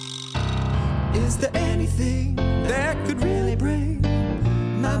Is there anything that could really bring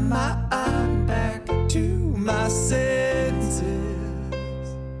my mind back to my senses?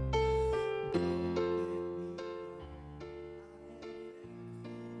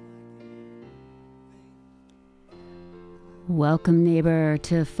 Welcome, neighbor,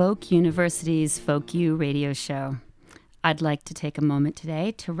 to Folk University's Folk U radio show. I'd like to take a moment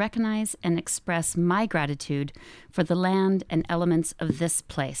today to recognize and express my gratitude for the land and elements of this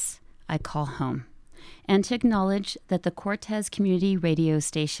place I call home, and to acknowledge that the Cortes community radio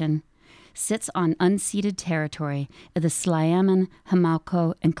station sits on unceded territory of the Sliammon,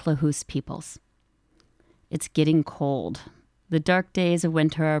 Hamalco, and Clahoose peoples. It's getting cold. The dark days of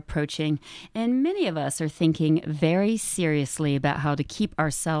winter are approaching, and many of us are thinking very seriously about how to keep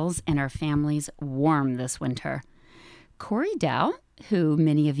ourselves and our families warm this winter. Corry Dow, who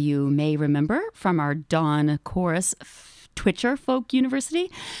many of you may remember from our Dawn Chorus Twitcher Folk University,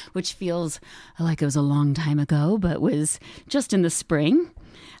 which feels like it was a long time ago, but was just in the spring,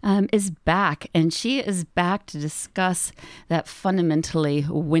 is back. And she is back to discuss that fundamentally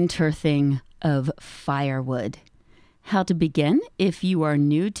winter thing of firewood. How to begin if you are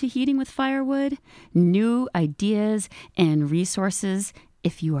new to heating with firewood, new ideas and resources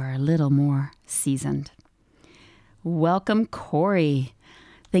if you are a little more seasoned. Welcome, Corry.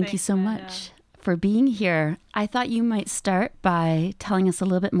 Thank you so much for being here. I thought you might start by telling us a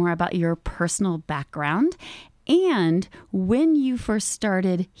little bit more about your personal background and when you first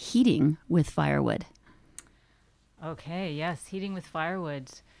started heating with firewood. Okay, yes, heating with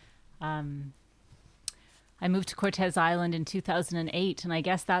firewood. I moved to Cortes Island in 2008, and I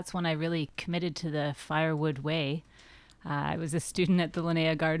guess that's when I really committed to the firewood way. I was a student at the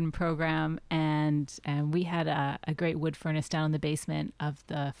Linnea Garden Program, and we had a great wood furnace down in the basement of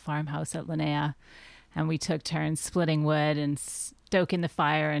the farmhouse at Linnea, and we took turns splitting wood and stoking the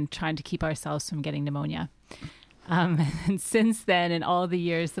fire and trying to keep ourselves from getting pneumonia. And since then, in all the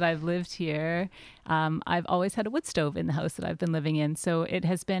years that I've lived here, I've always had a wood stove in the house that I've been living in, so it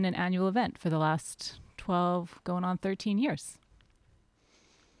has been an annual event for the last 12, going on 13 years.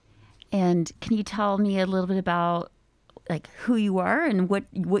 And can you tell me a little bit about like who you are and what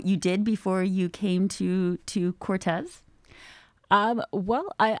you did before you came to Cortes?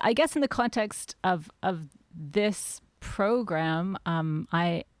 Well, I guess in the context of this program,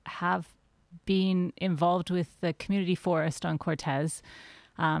 I have been involved with the community forest on Cortes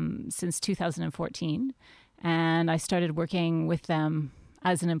since 2014, and I started working with them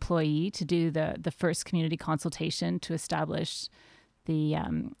as an employee to do the first community consultation to establish the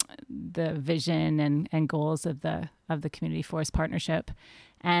vision and goals of the Community Forest Partnership,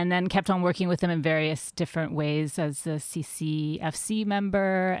 and then kept on working with them in various different ways as a CCFC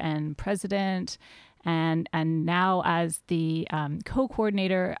member and president, and now as the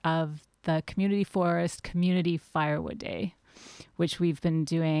co-coordinator of the Community Forest Community Firewood Day, which we've been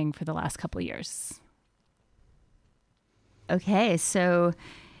doing for the last couple of years. Okay, so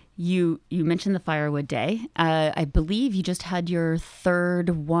you mentioned the Firewood Day. I believe you just had your third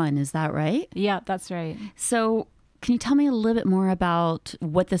one. Is that right? Yeah, that's right. So can you tell me a little bit more about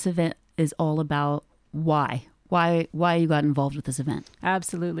what this event is all about? Why you got involved with this event?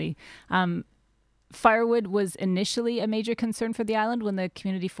 Absolutely. Firewood was initially a major concern for the island when the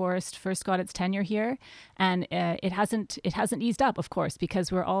community forest first got its tenure here, and it hasn't eased up, of course,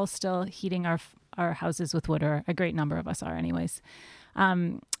 because we're all still heating our houses with wood, or a great number of us are anyways.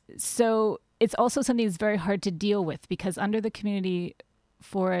 So it's also something that's very hard to deal with, because under the community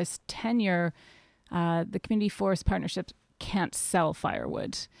forest tenure, the community forest partnership can't sell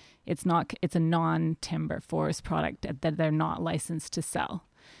firewood. It's a non-timber forest product that they're not licensed to sell.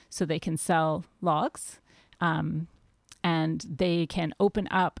 So they can sell logs, and they can open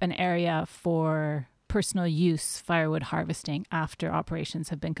up an area for personal use firewood harvesting after operations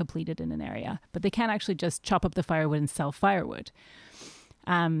have been completed in an area. But they can't actually just chop up the firewood and sell firewood.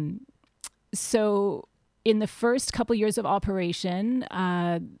 So in the first couple years of operation,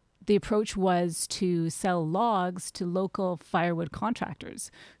 the approach was to sell logs to local firewood contractors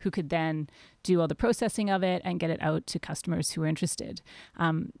who could then do all the processing of it and get it out to customers who were interested.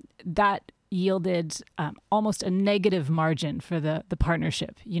 That yielded almost a negative margin for the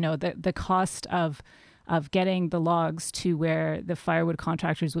partnership. You know, the cost of getting the logs to where the firewood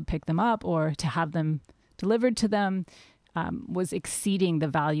contractors would pick them up or to have them delivered to them was exceeding the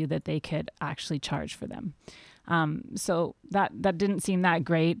value that they could actually charge for them. So that didn't seem that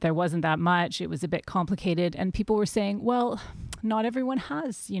great. There wasn't that much. It was a bit complicated. And people were saying, well, not everyone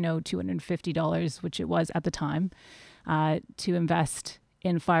has, $250, which it was at the time, to invest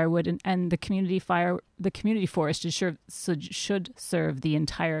in Firewood, and the community forest should serve the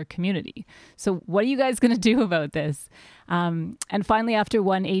entire community. So what are you guys going to do about this? And finally, after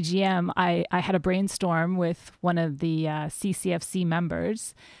one AGM, I had a brainstorm with one of the CCFC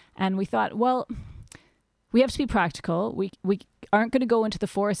members, and we thought, well, we have to be practical. We aren't going to go into the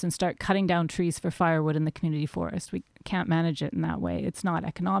forest and start cutting down trees for firewood in the community forest. We can't manage it in that way. It's not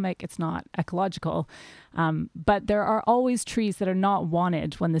economic. It's not ecological. But there are always trees that are not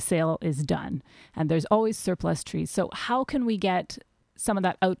wanted when the sale is done. And there's always surplus trees. So how can we get some of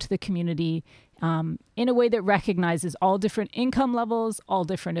that out to the community in a way that recognizes all different income levels, all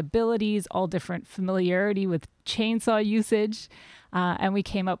different abilities, all different familiarity with chainsaw usage? And we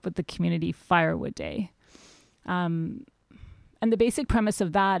came up with the Community Firewood Day. And the basic premise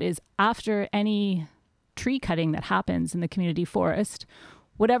of that is after any tree cutting that happens in the community forest,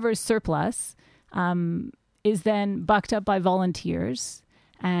 whatever is surplus is then bucked up by volunteers.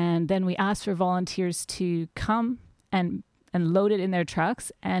 And then we ask for volunteers to come and load it in their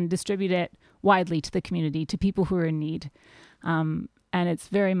trucks and distribute it widely to the community, to people who are in need. And it's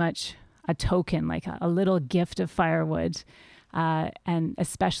very much a token, like a little gift of firewood. And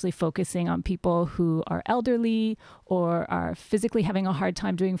especially focusing on people who are elderly or are physically having a hard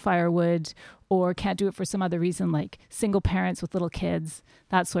time doing firewood or can't do it for some other reason, like single parents with little kids,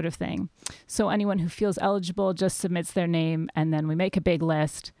 that sort of thing. So anyone who feels eligible just submits their name, and then we make a big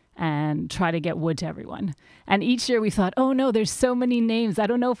list and try to get wood to everyone. And each year we thought, oh no, there's so many names. I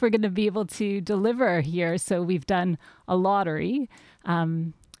don't know if we're going to be able to deliver here. So we've done a lottery.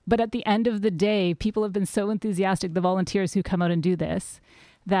 But at the end of the day, people have been so enthusiastic, the volunteers who come out and do this,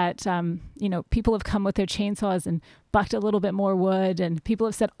 that, people have come with their chainsaws and bucked a little bit more wood. And people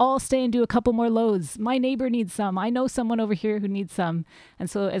have said, I'll stay and do a couple more loads. My neighbor needs some. I know someone over here who needs some. And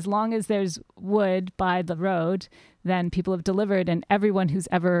so as long as there's wood by the road, then people have delivered, and everyone who's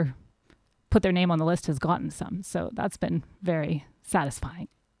ever put their name on the list has gotten some. So that's been very satisfying.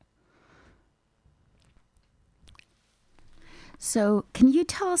 So can you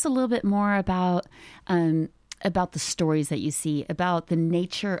tell us a little bit more about the stories that you see, about the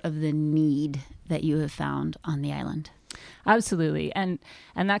nature of the need that you have found on the island? Absolutely. And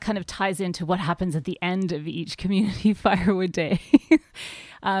that kind of ties into what happens at the end of each Community Firewood Day.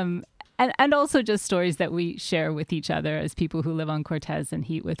 And also just stories that we share with each other as people who live on Cortes and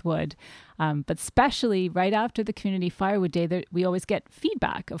heat with wood. But especially right after the Community Firewood Day, we always get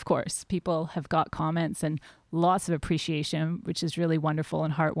feedback, of course. People have got comments and lots of appreciation, which is really wonderful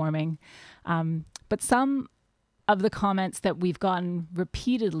and heartwarming. But some of the comments that we've gotten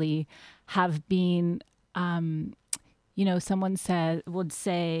repeatedly have been, someone would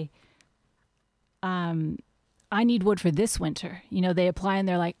say, I need wood for this winter. They apply and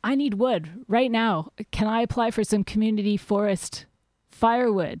they're like, I need wood right now. Can I apply for some community forest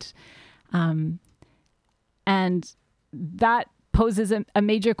firewood? And that poses a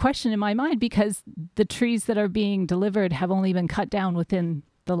major question in my mind, because the trees that are being delivered have only been cut down within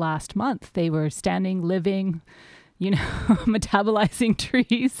the last month. They were standing, living, metabolizing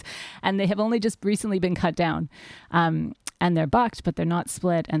trees, and they have only just recently been cut down. And they're bucked, but they're not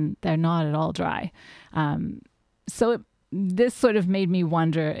split, and they're not at all dry. This sort of made me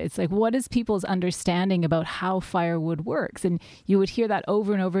wonder, it's like, what is people's understanding about how firewood works? And you would hear that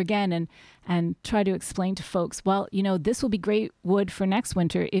over and over again and try to explain to folks, well, this will be great wood for next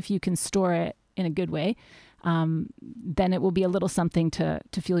winter if you can store it in a good way. Then it will be a little something to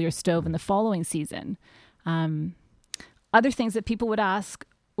fuel your stove in the following season. Other things that people would ask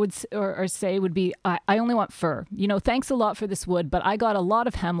or say would be, I only want fir. Thanks a lot for this wood, but I got a lot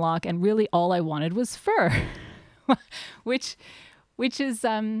of hemlock and really all I wanted was fir. which is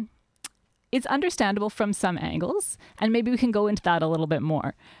it's understandable from some angles, and maybe we can go into that a little bit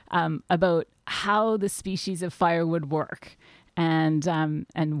more about how the species of firewood work and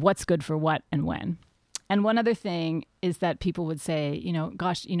what's good for what and when. And one other thing is that people would say,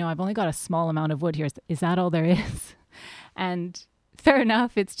 gosh, I've only got a small amount of wood here. Is that all there is? And fair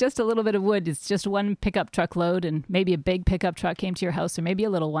enough. It's just a little bit of wood. It's just one pickup truck load, and maybe a big pickup truck came to your house, or maybe a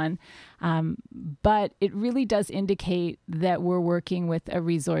little one. But it really does indicate that we're working with a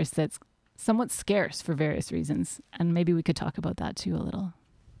resource that's somewhat scarce for various reasons. And maybe we could talk about that too a little.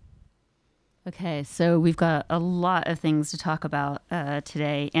 Okay, so we've got a lot of things to talk about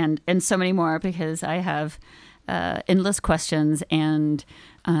today, and so many more, because I have endless questions and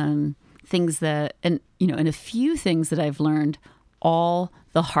things that, and a few things that I've learned all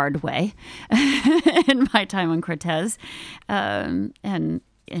the hard way in my time on Cortes. And,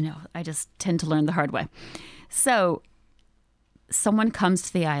 I just tend to learn the hard way. So someone comes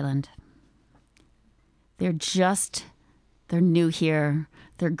to the island. They're new here.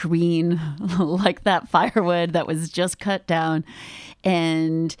 They're green, like that firewood that was just cut down.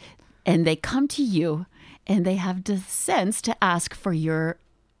 And they come to you and they have the sense to ask for your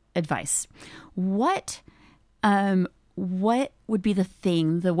advice. What would be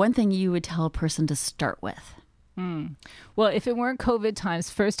the one thing you would tell a person to start with? Well, if it weren't COVID times,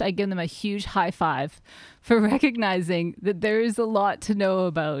 first I'd give them a huge high five for recognizing that there is a lot to know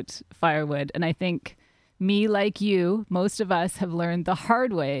about firewood. And I think me, like you, most of us have learned the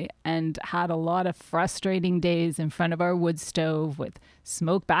hard way and had a lot of frustrating days in front of our wood stove with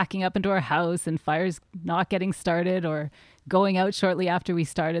smoke backing up into our house and fires not getting started or going out shortly after we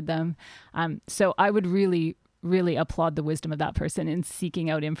started them. So I would really, really applaud the wisdom of that person in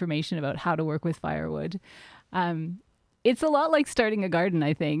seeking out information about how to work with firewood. It's a lot like starting a garden,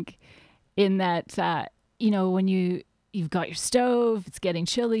 I think, in that, when you've got your stove, it's getting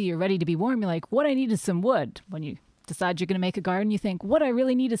chilly, you're ready to be warm, you're like, what I need is some wood. When you decide you're going to make a garden, you think, what I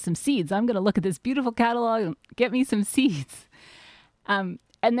really need is some seeds. I'm going to look at this beautiful catalog and get me some seeds. And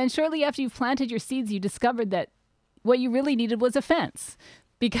then shortly after you've planted your seeds, you discovered that what you really needed was a fence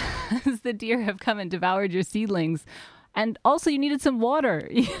because the deer have come and devoured your seedlings. And also you needed some water,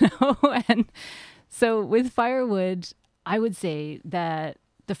 and so with firewood, I would say that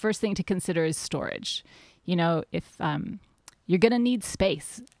the first thing to consider is storage. If you're going to need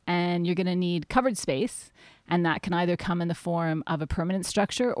space and you're going to need covered space, and that can either come in the form of a permanent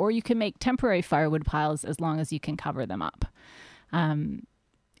structure or you can make temporary firewood piles as long as you can cover them up.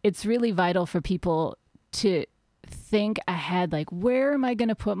 It's really vital for people to think ahead, like, where am I going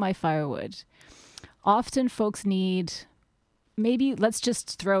to put my firewood? Often folks need... Maybe let's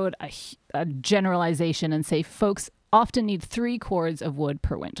just throw out a generalization and say folks often need 3 cords of wood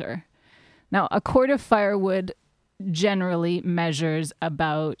per winter. Now, a cord of firewood generally measures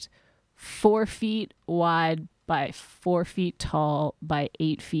about 4 feet wide by 4 feet tall by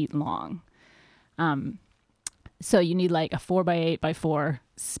 8 feet long. So you need like a 4 by 8 by 4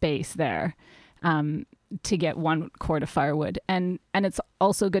 space there to get 1 cord of firewood. And it's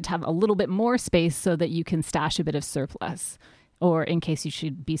also good to have a little bit more space so that you can stash a bit of surplus, or in case you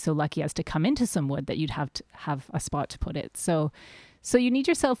should be so lucky as to come into some wood that you'd have to have a spot to put it. So you need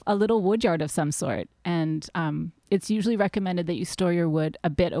yourself a little wood yard of some sort. And it's usually recommended that you store your wood a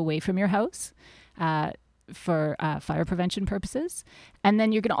bit away from your house for fire prevention purposes. And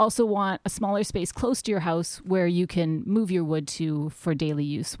then you're going to also want a smaller space close to your house where you can move your wood to for daily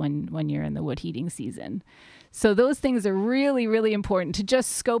use when you're in the wood heating season. So those things are really, really important to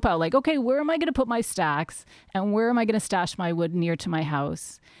just scope out, like, okay, where am I going to put my stacks and where am I going to stash my wood near to my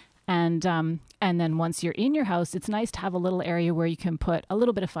house? And then once you're in your house, it's nice to have a little area where you can put a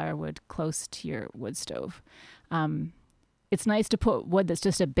little bit of firewood close to your wood stove. It's nice to put wood that's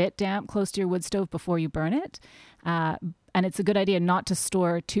just a bit damp close to your wood stove before you burn it. And it's a good idea not to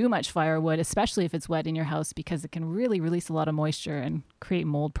store too much firewood, especially if it's wet in your house, because it can really release a lot of moisture and create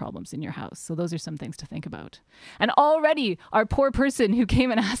mold problems in your house. So those are some things to think about. And already our poor person who came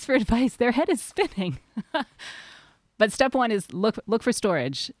and asked for advice, their head is spinning. But step 1 is look for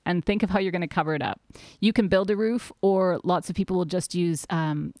storage and think of how you're going to cover it up. You can build a roof, or lots of people will just use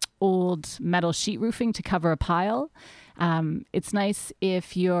old metal sheet roofing to cover a pile. It's nice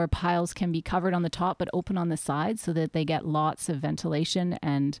if your piles can be covered on the top but open on the sides so that they get lots of ventilation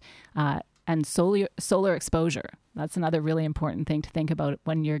and solar exposure. That's another really important thing to think about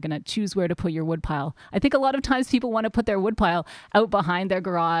when you're going to choose where to put your wood pile. I think a lot of times people want to put their wood pile out behind their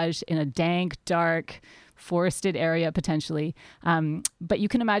garage in a dank, dark, forested area potentially. But you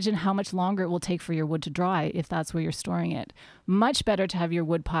can imagine how much longer it will take for your wood to dry if that's where you're storing it. Much better to have your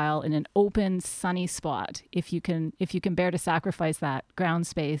wood pile in an open, sunny spot. If you can bear to sacrifice that ground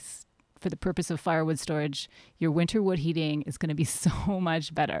space for the purpose of firewood storage, your winter wood heating is going to be so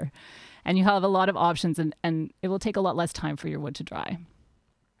much better. And you have a lot of options, and it will take a lot less time for your wood to dry.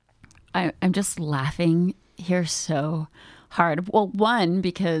 I'm just laughing here so hard. Well, one,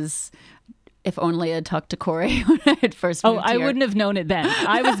 because if only I'd talked to Corry when I had first moved here. I wouldn't have known it then.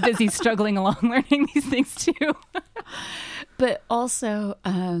 I was busy struggling along learning these things too. But also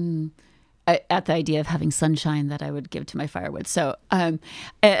at the idea of having sunshine that I would give to my firewood. So I'm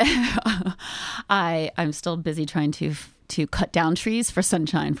still busy trying to cut down trees for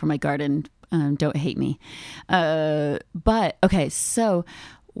sunshine for my garden. Don't hate me. But okay, so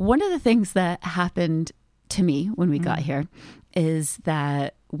one of the things that happened to me when we got here is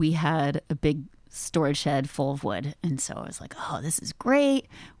that we had a big storage shed full of wood. And so I was like, oh, this is great.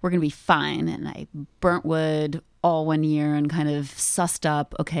 We're going to be fine. And I burnt wood all one year and kind of sussed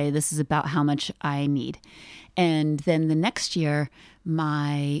up, okay, this is about how much I need. And then the next year,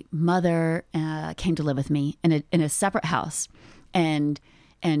 my mother came to live with me in a separate house. And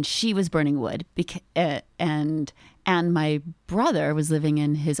and she was burning wood, and my brother was living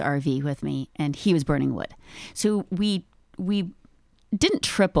in his RV with me, and he was burning wood. So we didn't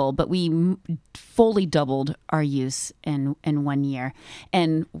triple, but we fully doubled our use in 1 year.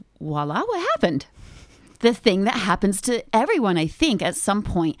 And voila, what happened? The thing that happens to everyone, I think, at some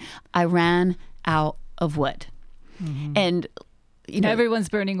point, I ran out of wood. Mm-hmm. And everyone's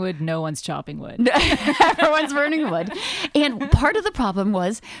burning wood, no one's chopping wood. Everyone's burning wood. And part of the problem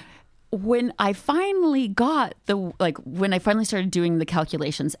was when I finally when I finally started doing the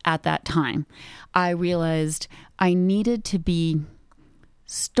calculations at that time, I realized I needed to be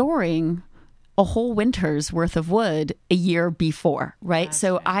storing a whole winter's worth of wood a year before, right? That's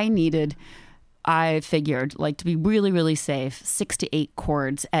so right. I figured, to be really, really safe, 6 to 8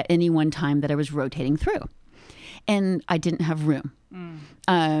 cords at any one time that I was rotating through. And I didn't have room.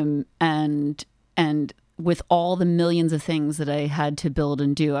 And with all the millions of things that I had to build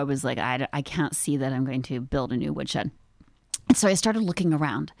and do, I was like, I can't see that I'm going to build a new woodshed. And so I started looking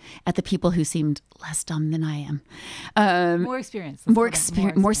around at the people who seemed less dumb than I am. More experienced. More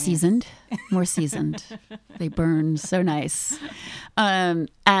seasoned. More seasoned. They burn so nice.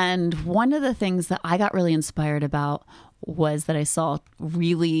 And one of the things that I got really inspired about was that I saw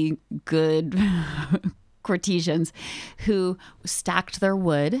really good Cortesians who stacked their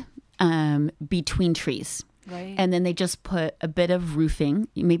wood between trees. Right. And then they just put a bit of roofing.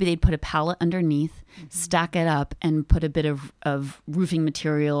 Maybe they'd put a pallet underneath, stack it up, and put a bit of roofing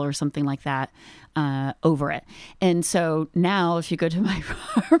material or something like that over it. And so now if you go to my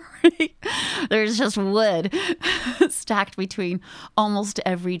property, there's just wood stacked between almost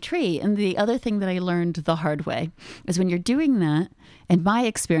every tree. And the other thing that I learned the hard way is when you're doing that, in my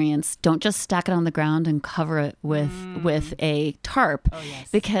experience, don't just stack it on the ground and cover it with a tarp. Oh, yes.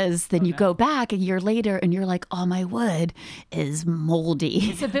 Because then you go back a year later and you're like, oh, my wood is moldy.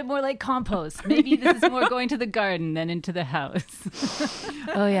 It's a bit more like compost. Maybe this is more going to the garden than into the house.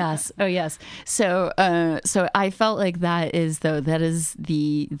 Oh, yes. Oh, yes. So I felt like that is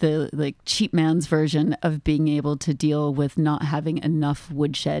the like cheap man's version of being able to deal with not having enough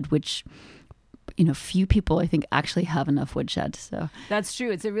woodshed, which few people I think actually have enough woodshed. So that's true.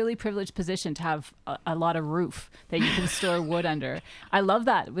 It's a really privileged position to have a lot of roof that you can store wood under. I love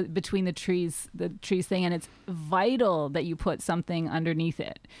that between the trees thing, and it's vital that you put something underneath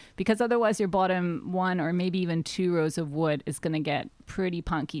it, because otherwise your bottom 1 or maybe even 2 rows of wood is going to get pretty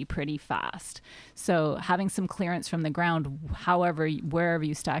punky pretty fast. So having some clearance from the ground, wherever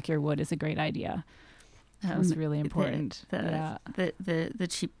you stack your wood, is a great idea. That's really important.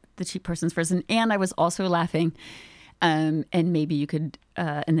 The cheap person's person. And I was also laughing, and maybe you could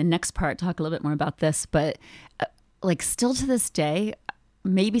in the next part talk a little bit more about this, but still to this day,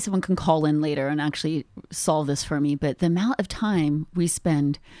 maybe someone can call in later and actually solve this for me, but the amount of time we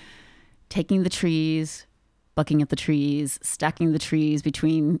spend taking the trees, bucking up the trees, stacking the trees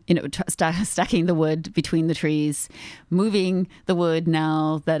between, stacking the wood between the trees, moving the wood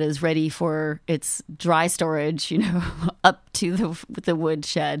now that is ready for its dry storage, up to the wood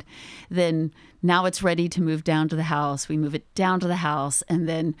shed. Then now it's ready to move down to the house. We move it down to the house and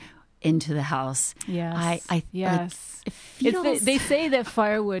then into the house. Yes. Yes. They say that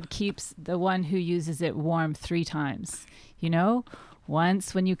firewood keeps the one who uses it warm 3 times,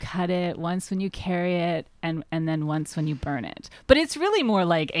 Once when you cut it, once when you carry it, and then once when you burn it. But it's really more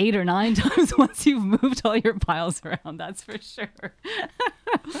like 8 or 9 times once you've moved all your piles around, that's for sure.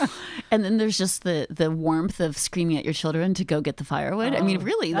 And then there's just the warmth of screaming at your children to go get the firewood. I mean,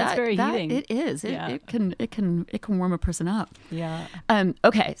 really, that's very heating. It is. It can warm a person up. Yeah.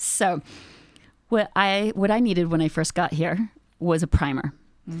 Okay, so what I needed when I first got here was a primer,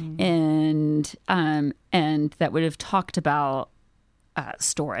 and that would have talked about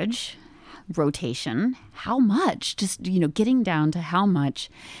storage, rotation, how much, just, getting down to how much,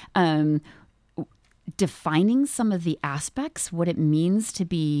 defining some of the aspects, what it means to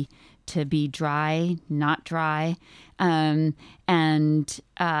be dry, not dry, and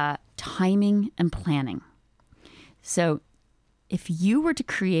timing and planning. So if you were to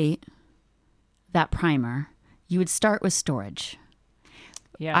create that primer, you would start with storage.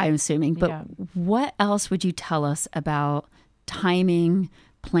 Yeah. I'm assuming, but what else would you tell us about timing,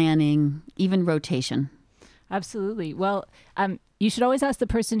 planning, even rotation? Absolutely. Well, you should always ask the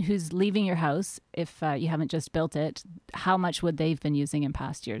person who's leaving your house, if you haven't just built it, how much wood they've been using in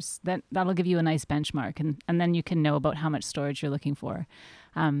past years. That'll give you a nice benchmark, and then you can know about how much storage you're looking for.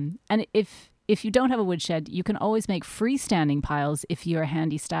 And if if you don't have a woodshed, you can always make freestanding piles if you're a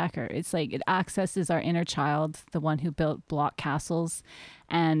handy stacker. It's like it accesses our inner child, the one who built block castles,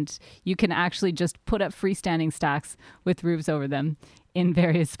 and you can actually just put up freestanding stacks with roofs over them in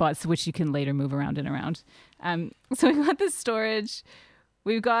various spots, which you can later move around and around. So we've got this storage.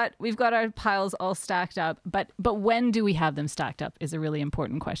 We've got our piles all stacked up, but when do we have them stacked up is a really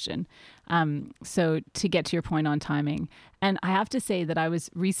important question. So to get to your point on timing, and I have to say that I was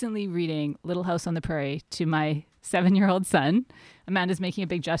recently reading Little House on the Prairie to my 7-year-old son. Amanda's making a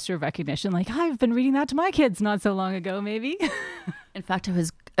big gesture of recognition, like, I've been reading that to my kids not so long ago, maybe. In fact,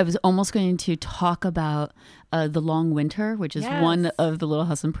 I was almost going to talk about The Long Winter, which is one of the Little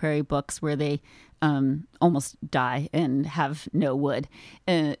House on the Prairie books where they almost die and have no wood.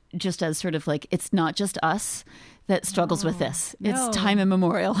 Just as sort of like, it's not just us that struggles with this. It's time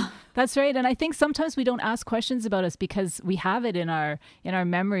immemorial. That's right. And I think sometimes we don't ask questions about us because we have it in our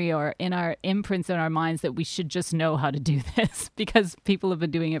memory or in our imprints in our minds that we should just know how to do this because people have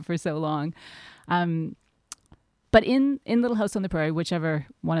been doing it for so long. But in Little House on the Prairie, whichever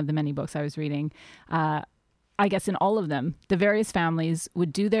one of the many books I was reading, I guess in all of them, the various families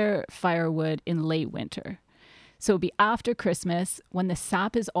would do their firewood in late winter. So it'd be after Christmas when the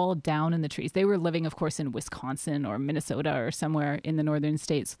sap is all down in the trees. They were living, of course, in Wisconsin or Minnesota or somewhere in the northern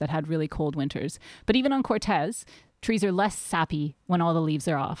states that had really cold winters. But even on Cortes, trees are less sappy when all the leaves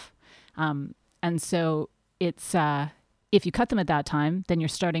are off. And so it's if you cut them at that time, then you're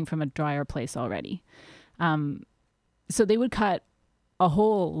starting from a drier place already. So they would cut a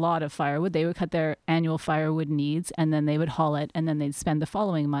whole lot of firewood. They would cut their annual firewood needs and then they would haul it and then they'd spend the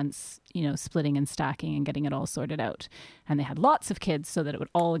following months, splitting and stacking and getting it all sorted out. And they had lots of kids so that it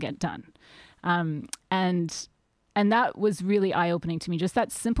would all get done. And that was really eye-opening to me, just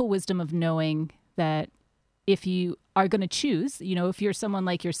that simple wisdom of knowing that if you are going to choose, if you're someone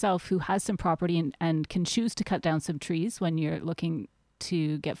like yourself who has some property and can choose to cut down some trees when you're looking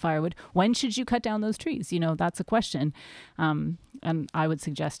to get firewood, when should you cut down those trees? That's a question. And I would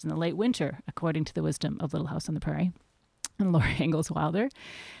suggest in the late winter, according to the wisdom of Little House on the Prairie and Laura Ingalls Wilder.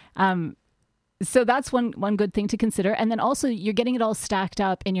 So that's one good thing to consider. And then also you're getting it all stacked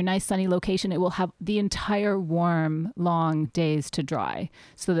up in your nice sunny location. It will have the entire warm, long days to dry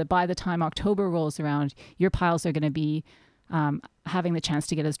so that by the time October rolls around, your piles are going to be having the chance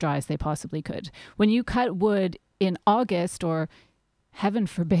to get as dry as they possibly could. When you cut wood in August or heaven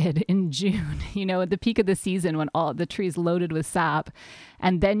forbid, in June, at the peak of the season when all the trees loaded with sap,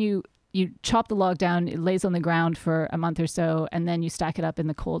 and then you chop the log down, it lays on the ground for a month or so, and then you stack it up in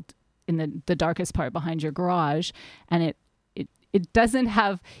the cold, in the darkest part behind your garage, and it doesn't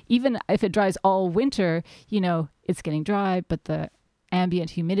have, even if it dries all winter, it's getting dry, but the ambient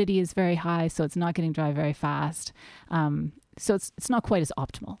humidity is very high, so it's not getting dry very fast. So it's not quite as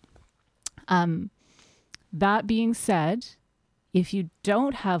optimal. That being said, if you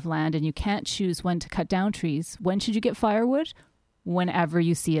don't have land and you can't choose when to cut down trees, when should you get firewood? Whenever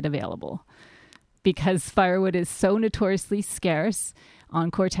you see it available. Because firewood is so notoriously scarce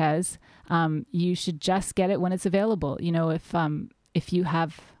on Cortes, you should just get it when it's available. If you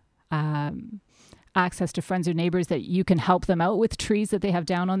have access to friends or neighbors that you can help them out with trees that they have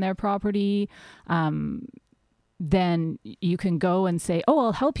down on their property, then you can go and say,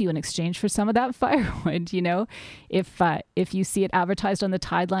 I'll help you in exchange for some of that firewood. If you see it advertised on the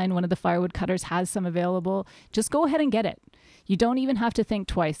tide line, one of the firewood cutters has some available, just go ahead and get it. You don't even have to think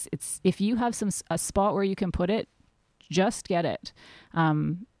twice. If you have a spot where you can put it, just get it,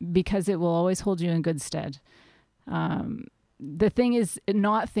 because it will always hold you in good stead. The thing is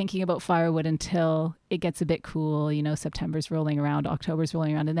not thinking about firewood until it gets a bit cool, September's rolling around, October's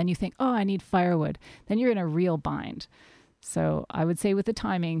rolling around, and then you think, I need firewood. Then you're in a real bind. So I would say with the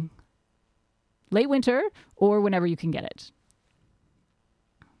timing, late winter or whenever you can get it.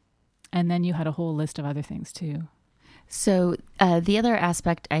 And then you had a whole list of other things too. So the other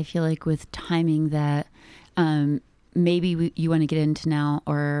aspect I feel like with timing that maybe you want to get into now,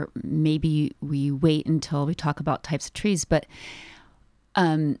 or maybe we wait until we talk about types of trees, but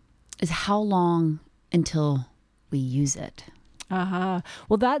is how long until we use it? Well,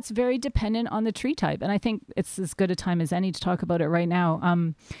 that's very dependent on the tree type. And I think it's as good a time as any to talk about it right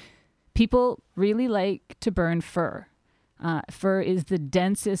now. People really like to burn fir. Fir is the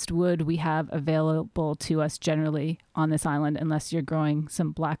densest wood we have available to us generally on this island, unless you're growing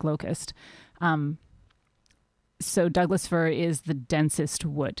some black locust. So Douglas fir is the densest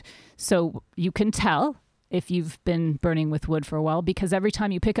wood. So you can tell if you've been burning with wood for a while, because every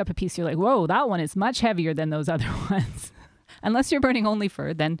time you pick up a piece, you're like, whoa, that one is much heavier than those other ones. Unless you're burning only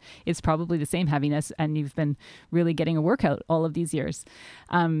fir, then it's probably the same heaviness and you've been really getting a workout all of these years.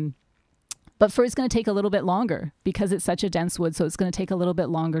 But fir is going to take a little bit longer because it's such a dense wood, so it's going to take a little bit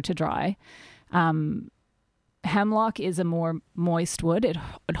longer to dry. Hemlock is a more moist wood. It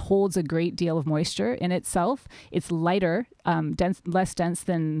holds a great deal of moisture in itself. It's lighter, less dense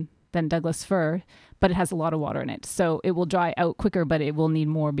than Douglas fir, but it has a lot of water in it. So it will dry out quicker, but it will need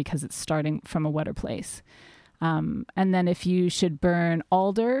more because it's starting from a wetter place. And then if you should burn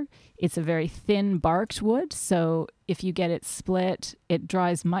alder, it's a very thin barked wood. So if you get it split, it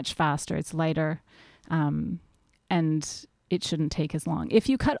dries much faster. It's lighter, and it shouldn't take as long. If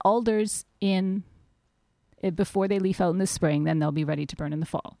you cut alders in before they leaf out in the spring, then they'll be ready to burn in the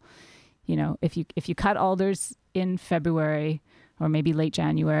fall. You know, if you cut alders in February or maybe late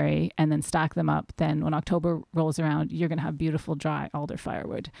January and then stack them up, then when October rolls around, you're going to have beautiful dry alder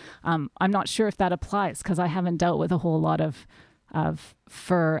firewood. I'm not sure if that applies because I haven't dealt with a whole lot of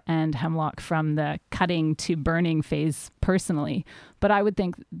fir and hemlock from the cutting to burning phase personally. But I would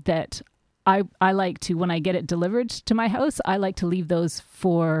think that I like to, when I get it delivered to my house, I like to leave those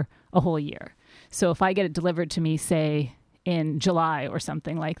for a whole year. So if I get it delivered to me, say in July or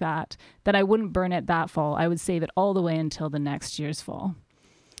something like that, that I wouldn't burn it that fall. I would save it all the way until the next year's fall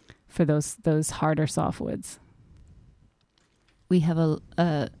for those harder softwoods. We have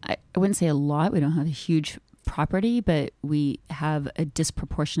I wouldn't say a lot. We don't have a huge property, but we have a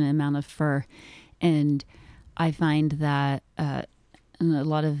disproportionate amount of fir. And I find that and a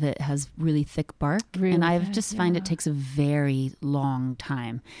lot of it has really thick bark. Really and I thick, just find it takes a very long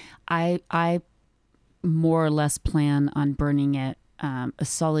time. I more or less plan on burning it a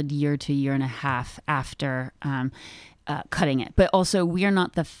solid year to year and a half after cutting it. But also, we are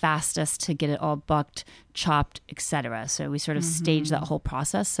not the fastest to get it all bucked, chopped, etc. So we sort of stage that whole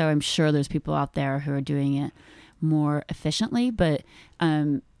process. So I'm sure there's people out there who are doing it more efficiently, but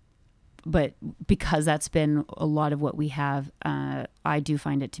because that's been a lot of what we have, I do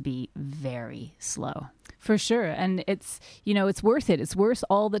find it to be very slow. For sure. And it's worth it. It's worth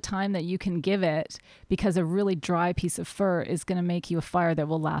all the time that you can give it because a really dry piece of fir is going to make you a fire that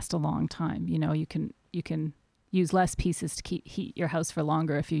will last a long time. You know, you can use less pieces to heat your house for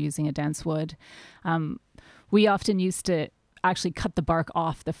longer if you're using a dense wood. We often used to actually cut the bark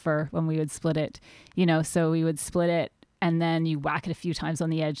off the fir when we would split it, you know, so we would split it and then you whack it a few times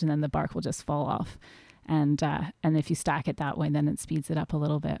on the edge and then the bark will just fall off. And if you stack it that way, then it speeds it up a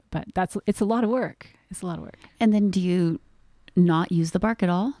little bit. But it's a lot of work. It's a lot of work. And then do you not use the bark at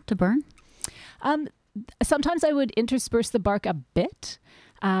all to burn? Sometimes I would intersperse the bark a bit.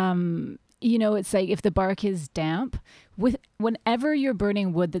 You know, it's like if the bark is damp, whenever you're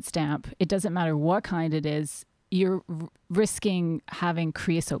burning wood that's damp, it doesn't matter what kind it is, you're risking having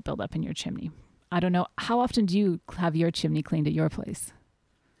creosote build up in your chimney. I don't know. How often do you have your chimney cleaned at your place?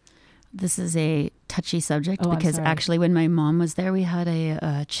 This is a touchy subject because actually when my mom was there, we had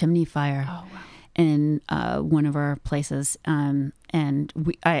a chimney fire in one of our places. And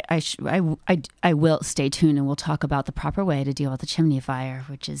I will stay tuned and we'll talk about the proper way to deal with the chimney fire,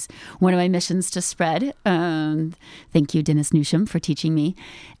 which is one of my missions to spread. Thank you, Dennis Newsham, for teaching me.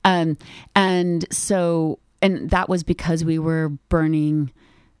 And that was because we were burning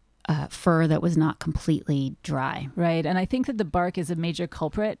fir that was not completely dry. Right. And I think that the bark is a major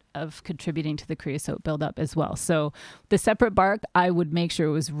culprit of contributing to the creosote buildup as well. So the separate bark, I would make sure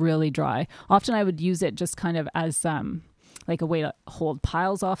it was really dry. Often I would use it just kind of as like a way to hold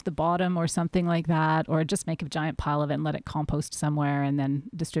piles off the bottom or something like that, or just make a giant pile of it and let it compost somewhere and then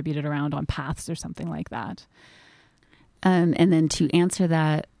distribute it around on paths or something like that. And then to answer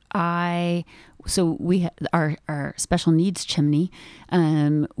that, so we our special needs chimney,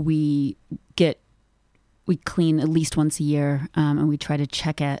 we clean at least once a year, and we try to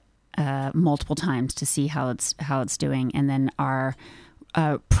check it multiple times to see how it's doing. And then our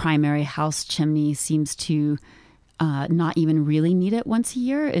primary house chimney seems to not even really need it once a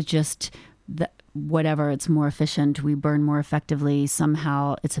year. It's just whatever, it's more efficient. We burn more effectively.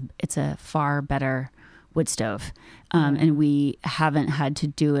 Somehow it's a far better wood stove. And we haven't had to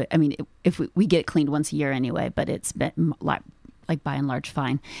do it. I mean, if we get it cleaned once a year anyway, but it's been like by and large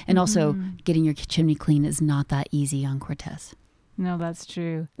fine. And also getting your chimney clean is not that easy on Cortes. No, that's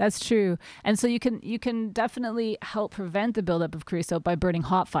true. That's true. And so you can definitely help prevent the buildup of creosote by burning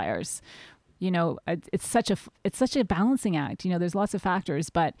hot fires. You know, it's such a balancing act. You know, there's lots of factors,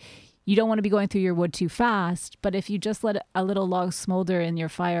 but you don't want to be going through your wood too fast. But if you just let a little log smolder in your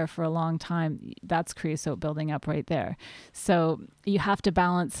fire for a long time, that's creosote building up right there. So you have to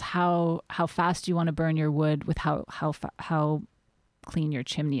balance how fast you want to burn your wood with how clean your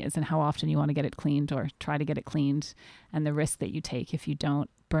chimney is and how often you want to get it cleaned or try to get it cleaned, and the risk that you take if you don't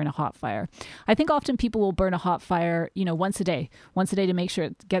burn a hot fire. I think often people will burn a hot fire, once a day to make sure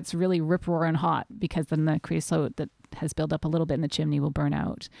it gets really rip-roaring hot, because then the creosote that has built up a little bit in the chimney will burn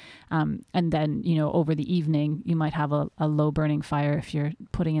out. And then, over the evening, you might have a low burning fire if you're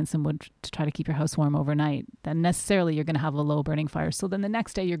putting in some wood to try to keep your house warm overnight. Then necessarily you're going to have a low burning fire. So then the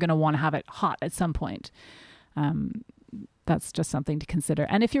next day you're going to want to have it hot at some point. That's just something to consider.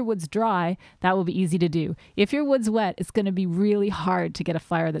 And if your wood's dry, that will be easy to do. If your wood's wet, it's going to be really hard to get a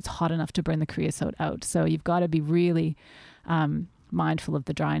fire that's hot enough to burn the creosote out. So you've got to be really mindful of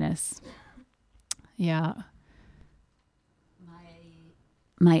the dryness. Yeah.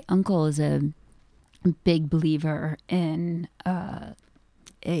 My uncle is a big believer in a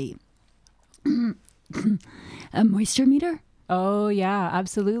moisture meter. Oh, yeah,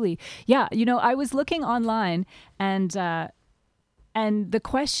 absolutely. Yeah, I was looking online, and the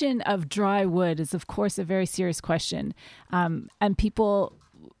question of dry wood is, of course, a very serious question. And people,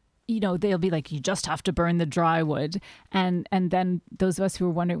 they'll be like, you just have to burn the dry wood. And then those of us who are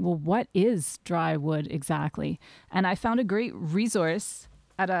wondering, well, what is dry wood exactly? And I found a great resource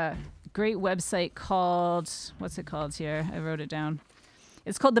at a great website called, what's it called here? I wrote it down.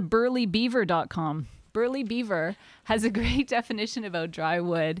 It's called the burlybeaver.com. Burly Beaver has a great definition about dry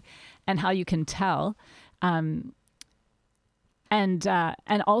wood and how you can tell. And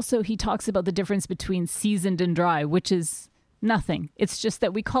also he talks about the difference between seasoned and dry, which is nothing. It's just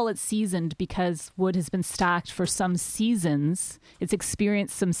that we call it seasoned because wood has been stacked for some seasons. It's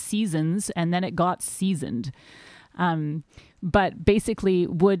experienced some seasons and then it got seasoned. But basically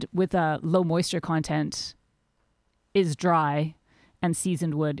wood with a low moisture content is dry, and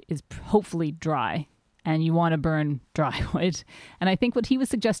seasoned wood is hopefully dry. And you want to burn dry wood. And I think what he was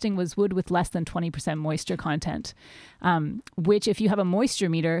suggesting was wood with less than 20% moisture content, which if you have a moisture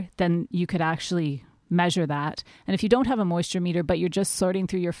meter, then you could actually measure that. And if you don't have a moisture meter, but you're just sorting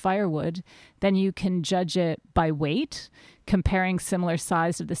through your firewood, then you can judge it by weight, comparing similar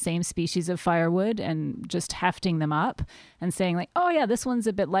size of the same species of firewood and just hefting them up and saying like, oh yeah, this one's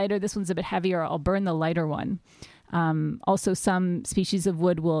a bit lighter, this one's a bit heavier, I'll burn the lighter one. Also, some species of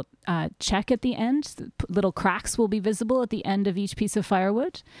wood will check at the end. Little cracks will be visible at the end of each piece of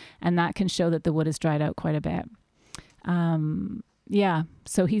firewood, and that can show that the wood is dried out quite a bit. Yeah,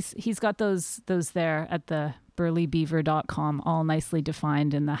 so he's got those there at the burlybeaver.com, all nicely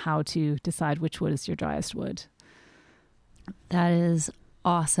defined in the how to decide which wood is your driest wood. That is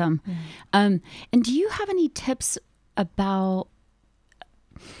awesome. And do you have any tips about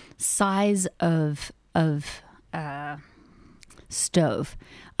size of stove?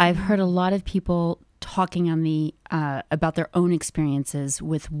 I've heard a lot of people talking on the about their own experiences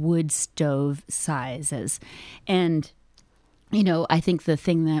with wood stove sizes, and I think the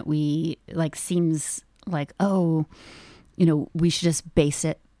thing that we like seems like, we should just base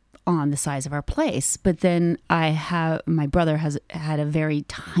it on the size of our place. But then my brother has had a very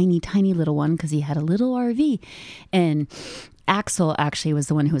tiny little one because he had a little RV, and Axel actually was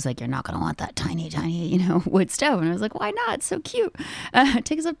the one who was like, you're not going to want that tiny, wood stove. And I was like, why not? It's so cute. It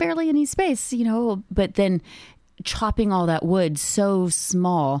takes up barely any space, but then chopping all that wood so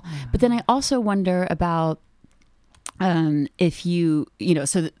small. Mm-hmm. But then I also wonder about if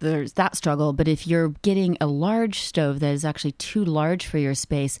so there's that struggle, but if you're getting a large stove that is actually too large for your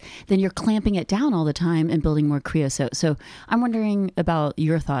space, then you're clamping it down all the time and building more creosote. So I'm wondering about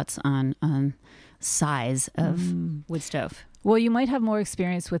your thoughts on size of wood stove. Well, you might have more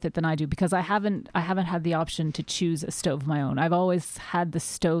experience with it than I do, because I haven't had the option to choose a stove of my own. I've always had the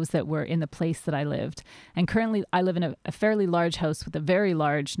stoves that were in the place that I lived. And currently I live in a fairly large house with a very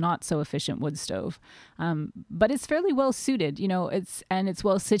large, not so efficient wood stove. But it's fairly well suited, it's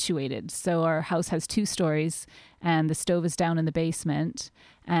well situated. So our house has 2 stories and the stove is down in the basement.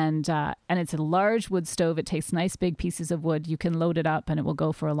 And it's a large wood stove. It takes nice big pieces of wood. You can load it up and it will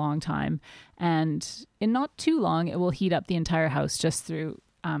go for a long time. And in not too long, it will heat up the entire house just through,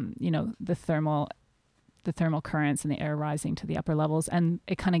 the thermal currents and the air rising to the upper levels. And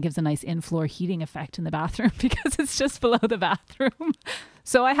it kind of gives a nice in-floor heating effect in the bathroom because it's just below the bathroom.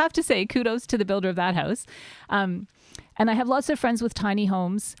 So I have to say kudos to the builder of that house. And I have lots of friends with tiny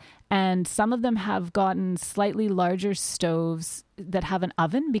homes, and some of them have gotten slightly larger stoves that have an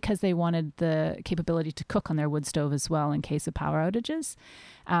oven because they wanted the capability to cook on their wood stove as well in case of power outages.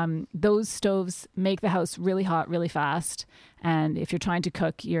 Those stoves make the house really hot, really fast. And if you're trying to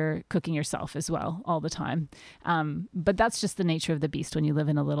cook, you're cooking yourself as well all the time. But that's just the nature of the beast when you live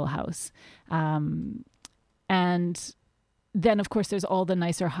in a little house. And then, of course, there's all the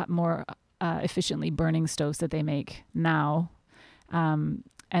nicer, more efficiently burning stoves that they make now.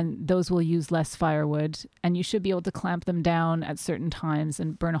 And those will use less firewood, and you should be able to clamp them down at certain times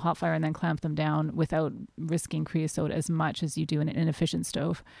and burn a hot fire and then clamp them down without risking creosote as much as you do in an inefficient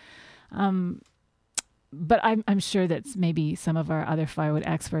stove. But I'm sure that maybe some of our other firewood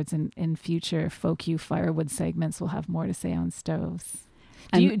experts in future Folk You Firewood segments will have more to say on stoves.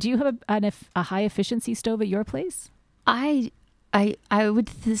 Do you have a high efficiency stove at your place? I would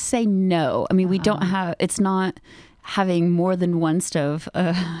say no. I mean, we don't have. It's not having more than one stove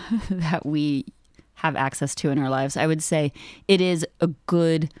that we have access to in our lives. I would say it is a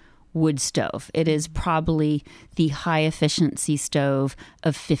good wood stove. It is probably the high efficiency stove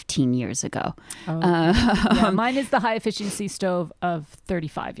of 15 years ago. Mine is the high efficiency stove of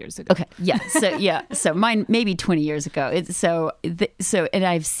 35 years ago. Okay. Yeah. So mine maybe 20 years ago. And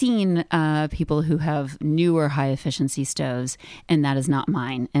I've seen people who have newer high efficiency stoves, and that is not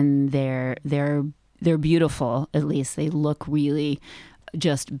mine. And they're beautiful. At least they look really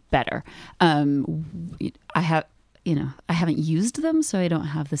just better. I haven't used them, so I don't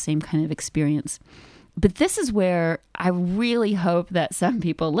have the same kind of experience. But this is where I really hope that some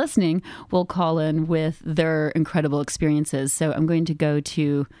people listening will call in with their incredible experiences. So I'm going to go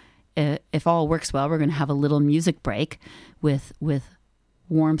to, if all works well, we're going to have a little music break with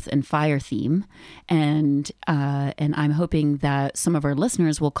warmth and fire theme, and I'm hoping that some of our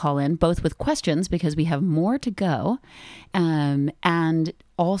listeners will call in both with questions, because we have more to go, and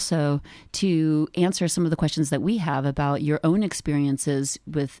also to answer some of the questions that we have about your own experiences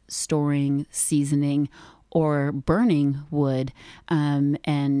with storing, seasoning, or burning wood,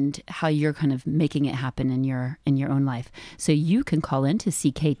 and how you're kind of making it happen in your own life. So you can call in to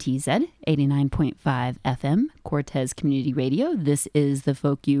CKTZ 89.5 FM, Cortes Community Radio. This is the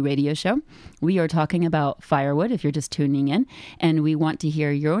Folk You Radio Show. We are talking about firewood, if you're just tuning in, and we want to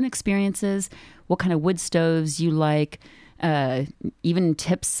hear your own experiences, what kind of wood stoves you like, even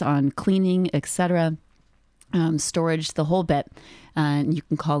tips on cleaning, etc., storage, the whole bit. You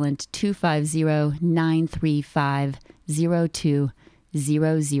can call in to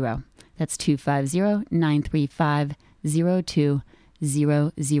 250-935-0200. That's 250-935-0200.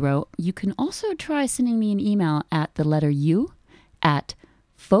 You can also try sending me an email at the letter U at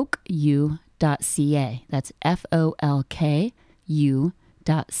folku.ca. That's FOLKU.ca.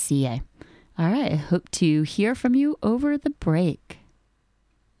 All right. I hope to hear from you over the break.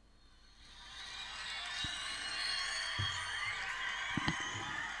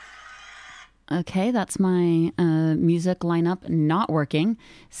 Okay, that's my music lineup not working.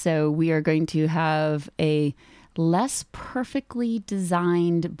 So we are going to have a less perfectly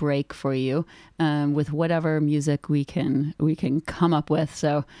designed break for you with whatever music we can come up with.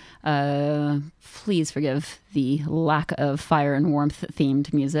 So please forgive the lack of fire and warmth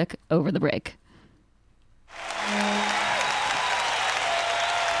themed music over the break.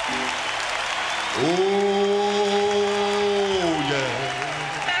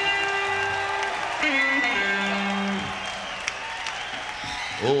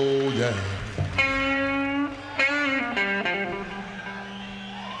 Oh, yeah.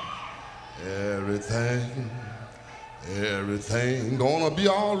 Everything gonna be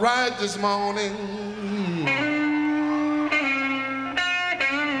all right this morning.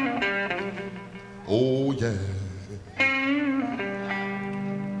 Oh, yeah.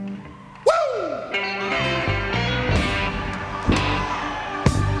 Woo!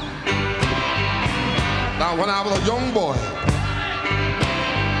 Now, when I was a young boy,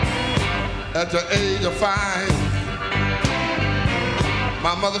 at the age of 5,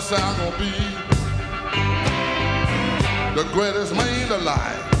 my mother said I'm gonna be the greatest man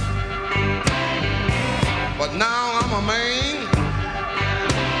alive. But now I'm a man,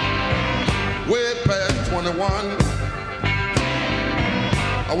 way past 21.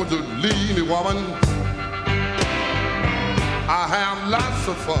 I want to leave me, woman. I have lots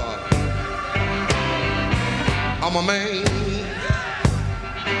of fun. I'm a man.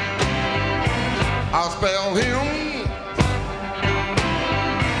 I'll spell him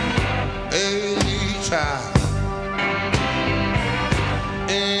A-child.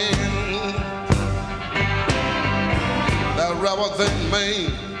 And that rebel thing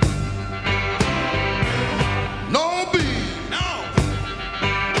made no B. No.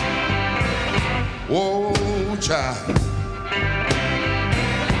 Whoa, child.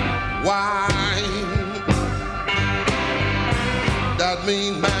 Why? That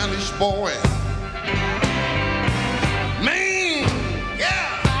mean mannish boy.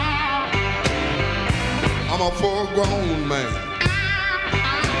 I'm a full-grown man.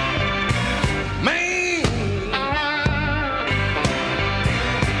 Man,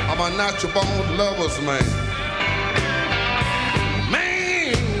 I'm a natural-born lover's man.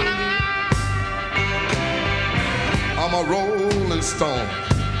 a rolling stone.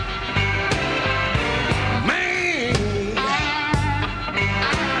 Man,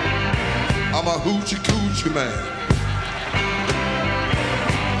 I'm a hoochie coochie man.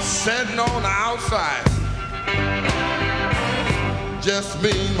 Sitting on the outside, just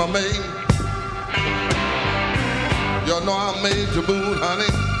me and my maid. You know I made the moon,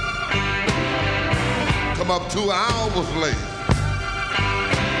 honey. Come up 2 hours late.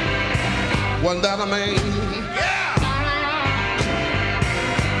 Wasn't that a man? Yeah!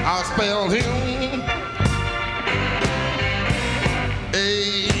 I spelled him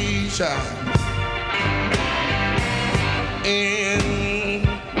H-I-N.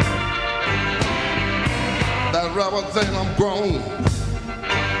 That rubber thing I'm grown.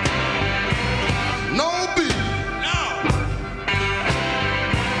 No beat. No.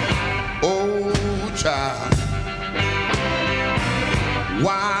 Oh, child.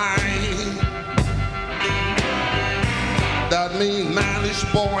 Why? That mean mannish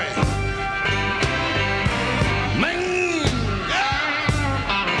boy. Man. Yeah.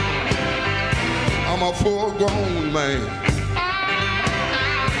 I'm a full-grown man.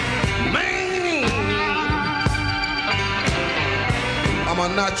 I'm a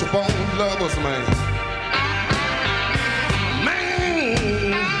natural-born lover's man.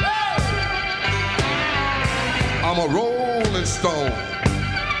 Man, I'm a rolling stone.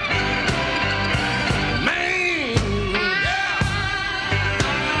 Man,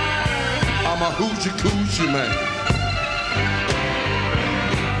 I'm a hoochie coochie man.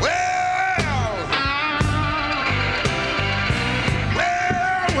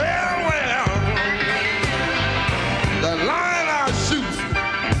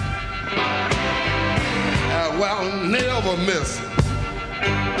 Never miss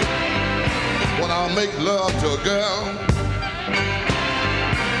when I make love to a girl,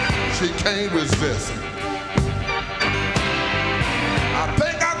 she can't resist. I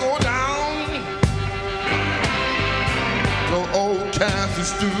think I go down to old Kansas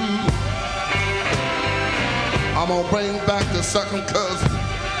stew. I'm gonna bring back the second cousin,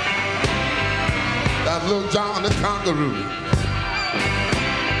 that little John the Conqueror.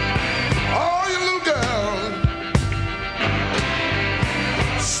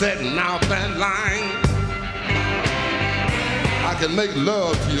 Setting out that line, I can make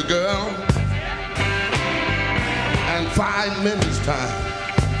love to you, girl, in 5 minutes time.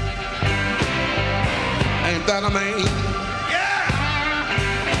 Ain't that a man? Yeah!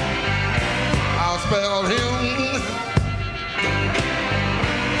 I'll spell him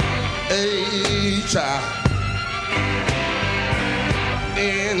H-I-N.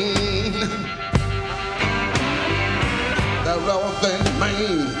 That rubber thing,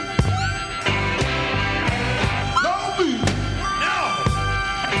 man. No beat. No.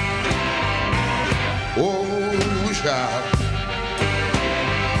 Oh, child.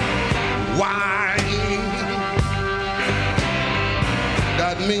 Why?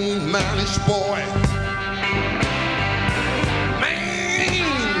 That mean mannish boy. Man.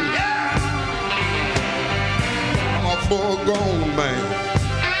 Yeah. I'm a full-grown man.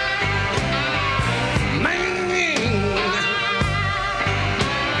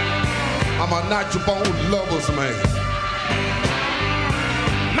 I'm a natural-born lover's man.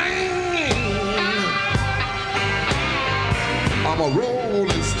 Man, I'm a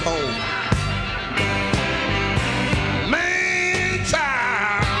rolling stone. Man,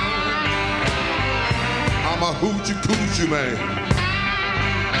 child, I'm a hoochie coochie man.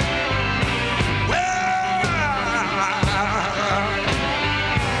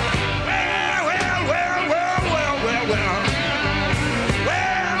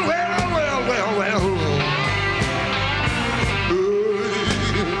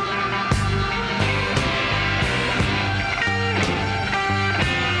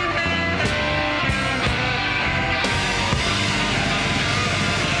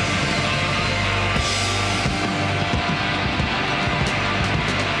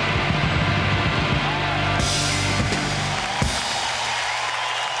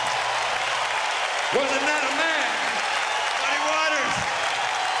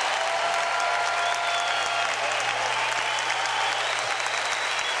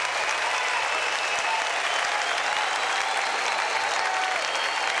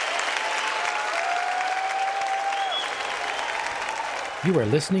 You are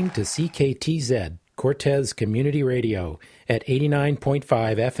listening to CKTZ, Cortes Community Radio, at 89.5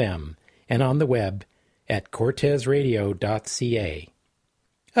 FM, and on the web at cortesradio.ca.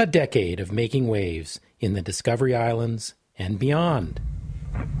 A decade of making waves in the Discovery Islands and beyond.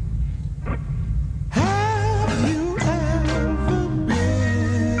 Have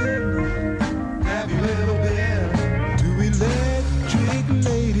you ever been to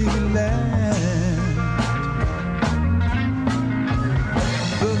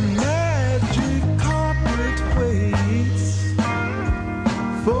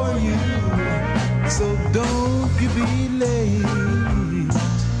for you, so don't you be late.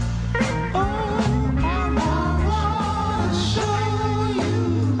 Oh, I wanna show you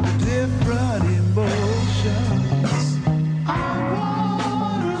different emotions. I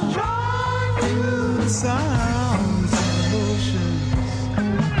wanna show you the sounds and emotions.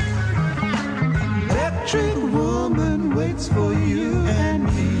 Electric woman waits for you and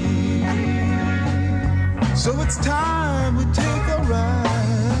me. So it's time we take a ride.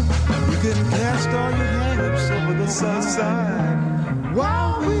 You can cast all your hang-ups over the side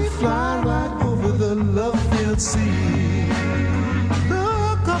while we fly right over the love-filled sea.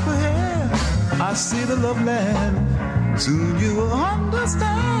 Look up ahead, I see the love land. Soon you will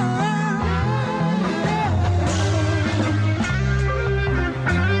understand.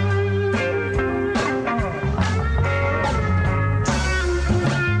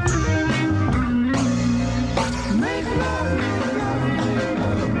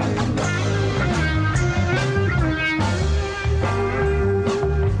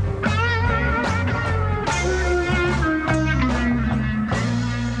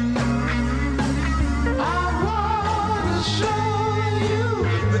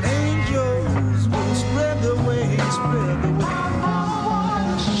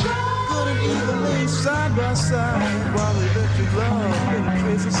 Side while electric love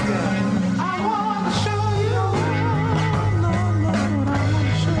penetrates the sky. I wanna show you, Lord, I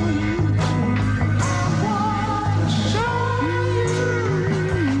wanna show you. I wanna show you.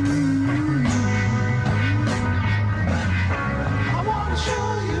 I wanna show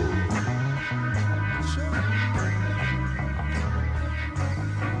you.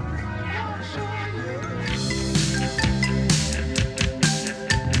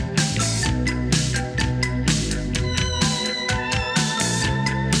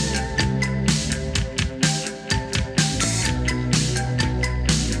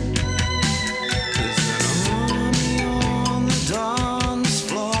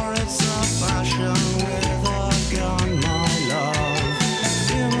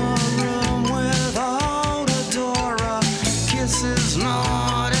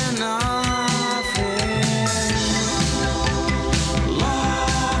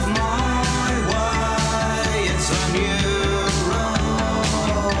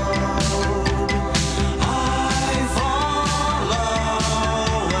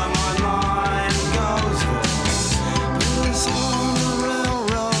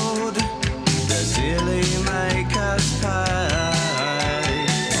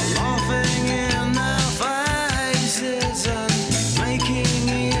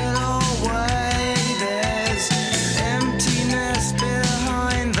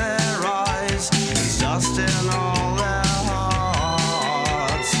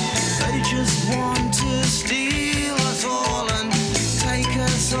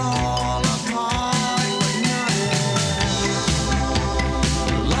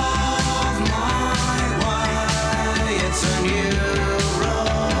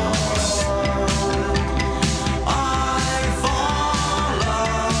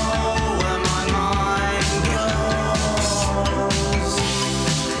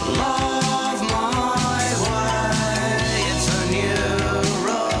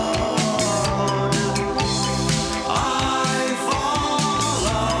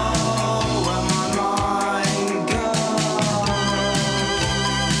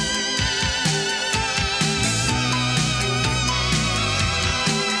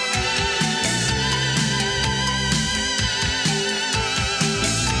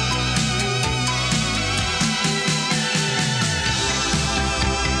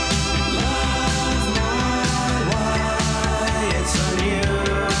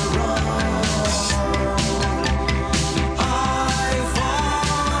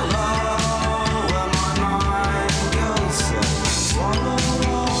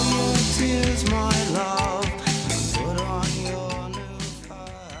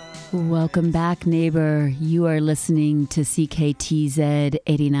 Welcome back, neighbor. You are listening to CKTZ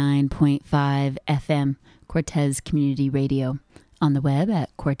 89.5 FM, Cortes Community Radio, on the web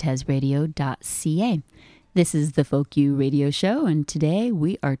at cortesradio.ca. This is the Folk You Radio Show, and today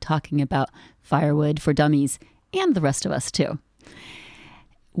we are talking about Firewood for Dummies, and the rest of us too.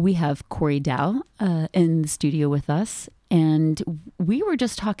 We have Corry Dow in the studio with us, and we were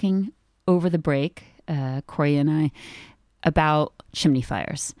just talking over the break, Corry and I, about chimney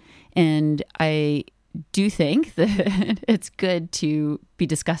fires. And I do think that it's good to be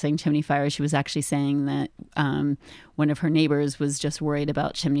discussing chimney fires. She was actually saying that one of her neighbors was just worried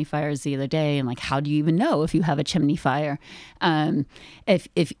about chimney fires the other day, and like, how do you even know if you have a chimney fire? And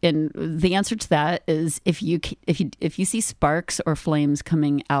the answer to that is if you see sparks or flames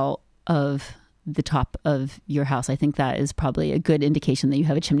coming out of the top of your house, I think that is probably a good indication that you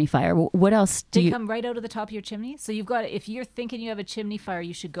have a chimney fire. What else do they come right out of the top of your chimney? So you've got, if you're thinking you have a chimney fire,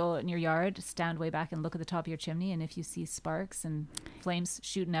 you should go in your yard, stand way back and look at the top of your chimney. And if you see sparks and flames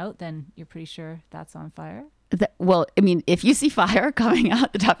shooting out, then you're pretty sure that's on fire. Well, I mean, if you see fire coming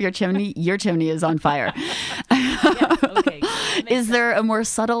out the top of your chimney is on fire. Yes, okay. Is there a more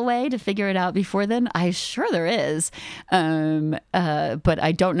subtle way to figure it out before then? I'm sure there is, but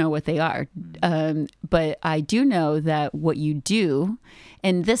I don't know what they are. But I do know that what you do,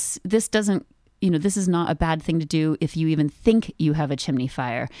 and this doesn't, this is not a bad thing to do if you even think you have a chimney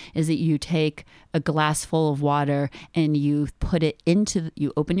fire, is that you take a glass full of water and you put it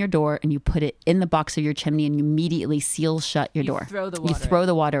you open your door and you put it in the box of your chimney and you immediately seal shut your door. You throw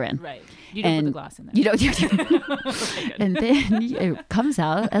the water in. Right. You don't put the glass in there. You don't. Okay, and then it comes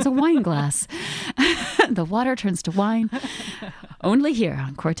out as a wine glass. The water turns to wine. Only here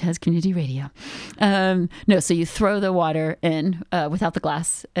on Cortes Community Radio. So you throw the water in without the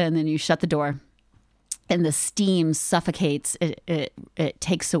glass, and then you shut the door. And the steam suffocates. It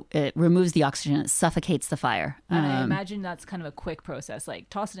removes the oxygen. It suffocates the fire. And I imagine that's kind of a quick process. Like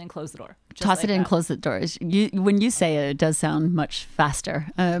toss it in, close the door. Close the door. When you say it does sound much faster.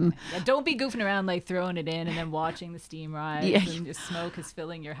 Don't be goofing around like throwing it in and then watching the steam rise and the smoke is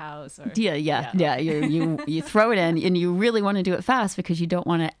filling your house. You throw it in, and you really want to do it fast because you don't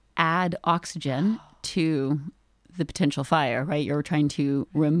want to add oxygen to the potential fire, right? You're trying to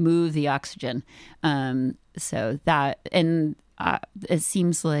remove the oxygen. So that, and it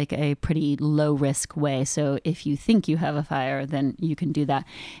seems like a pretty low risk way. So if you think you have a fire, then you can do that.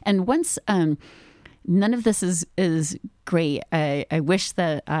 And once, none of this is great. I wish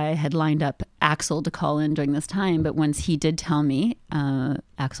that I had lined up Axel to call in during this time, but once he did tell me,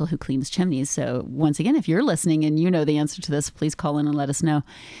 Axel who cleans chimneys. So once again, if you're listening and you know the answer to this, please call in and let us know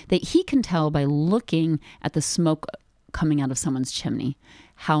that he can tell by looking at the smoke coming out of someone's chimney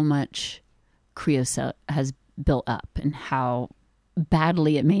how much creosote has built up and how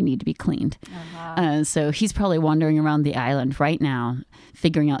badly it may need to be cleaned. Uh-huh. So he's probably wandering around the island right now,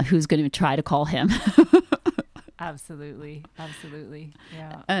 figuring out who's going to try to call him. Absolutely.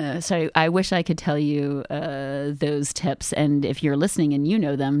 Yeah. So I wish I could tell you those tips. And if you're listening and you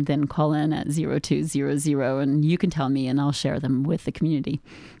know them, then call in at 0200 and you can tell me and I'll share them with the community.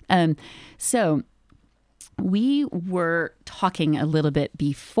 So we were talking a little bit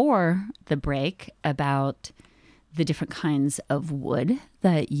before the break about the different kinds of wood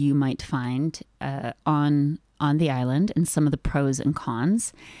that you might find on the island and some of the pros and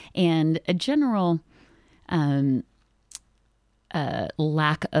cons and a general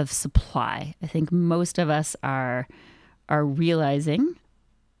lack of supply. I think most of us are realizing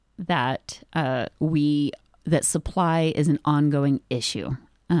that that supply is an ongoing issue,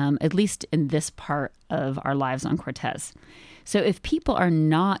 at least in this part of our lives on Cortes. So if people are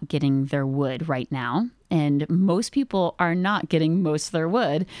not getting their wood right now, and most people are not getting most of their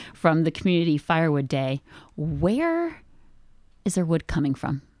wood from the community Firewood Day, where is their wood coming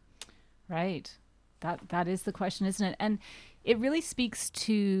from? Right. That is the question, isn't it? And it really speaks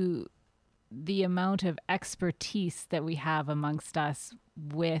to the amount of expertise that we have amongst us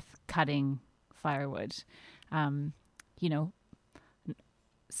with cutting firewood.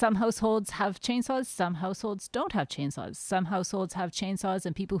 Some households have chainsaws, some households don't have chainsaws. Some households have chainsaws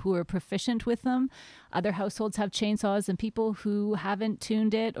and people who are proficient with them. Other households have chainsaws and people who haven't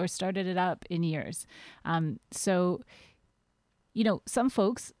tuned it or started it up in years. Some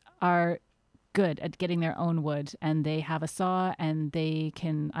folks are good at getting their own wood and they have a saw and they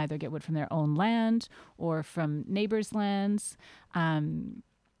can either get wood from their own land or from neighbors' lands.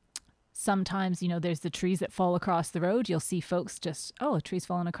 Sometimes, there's the trees that fall across the road. You'll see folks just, a tree's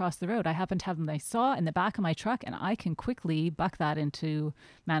falling across the road. I happen to have my saw in the back of my truck and I can quickly buck that into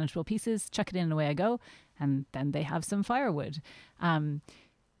manageable pieces, chuck it in and away I go. And then they have some firewood.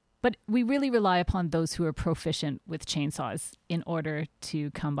 But we really rely upon those who are proficient with chainsaws in order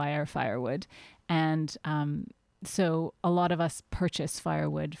to come by our firewood. And so a lot of us purchase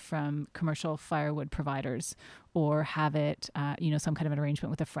firewood from commercial firewood providers or have it, some kind of an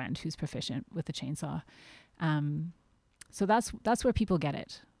arrangement with a friend who's proficient with the chainsaw. So that's where people get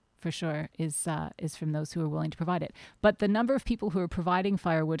it for sure is from those who are willing to provide it. But the number of people who are providing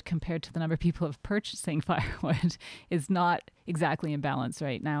firewood compared to the number of people who are purchasing firewood is not exactly in balance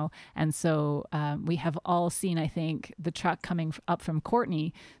right now. And so we have all seen, I think, the truck coming up from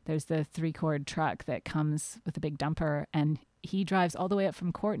Courtenay. There's the 3-cord truck that comes with a big dumper, and he drives all the way up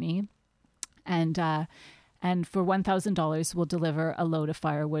from Courtenay, and for $1,000 will deliver a load of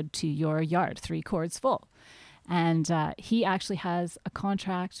firewood to your yard, 3 cords full. And he actually has a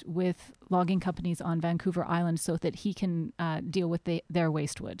contract with logging companies on Vancouver Island so that he can deal with their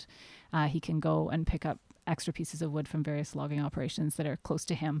waste wood. He can go and pick up extra pieces of wood from various logging operations that are close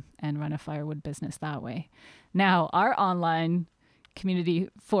to him and run a firewood business that way. Now, our online community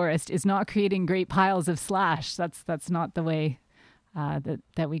forest is not creating great piles of slash. That's not the way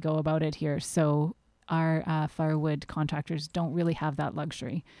that we go about it here. So our firewood contractors don't really have that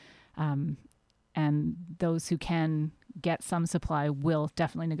luxury. And those who can get some supply will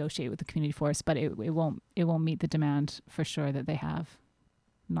definitely negotiate with the community forest, but it won't meet the demand for sure that they have.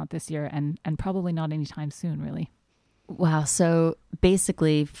 Not this year, and probably not anytime soon, really. Wow. So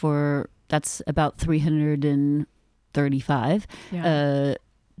basically that's about $335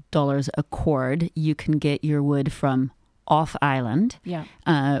 dollars a cord. You can get your wood from off island,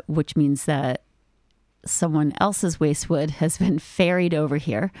 which means that someone else's waste wood has been ferried over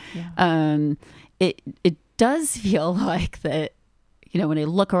here. It does feel like that, when I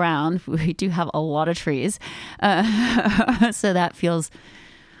look around, we do have a lot of trees. So that feels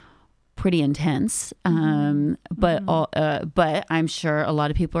pretty intense. But I'm sure a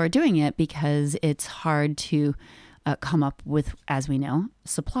lot of people are doing it because it's hard to come up with, as we know,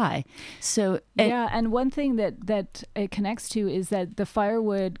 supply. So and one thing that it connects to is that the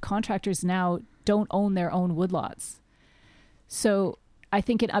firewood contractors now don't own their own woodlots. So I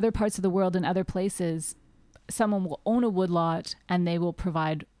think in other parts of the world and other places, someone will own a woodlot and they will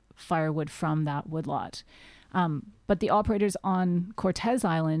provide firewood from that woodlot. But the operators on Cortes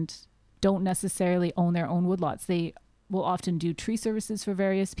Island don't necessarily own their own woodlots. They will often do tree services for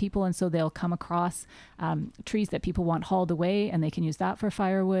various people, and so they'll come across trees that people want hauled away, and they can use that for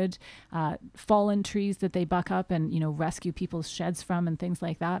firewood. Fallen trees that they buck up and rescue people's sheds from, and things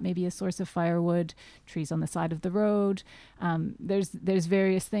like that, maybe a source of firewood. Trees on the side of the road. There's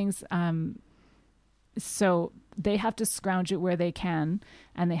various things. So they have to scrounge it where they can,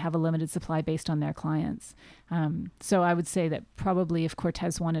 and they have a limited supply based on their clients. So I would say that probably if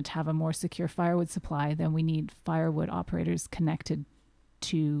Cortes wanted to have a more secure firewood supply, then we need firewood operators connected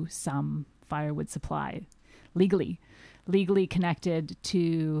to some firewood supply, legally connected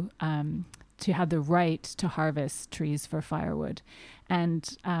to have the right to harvest trees for firewood. And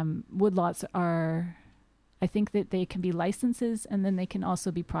woodlots are, I think that they can be licenses, and then they can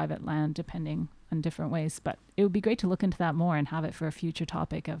also be private land, depending on different ways. But it would be great to look into that more and have it for a future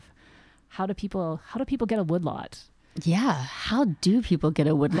topic of how do people get a woodlot? Yeah, how do people get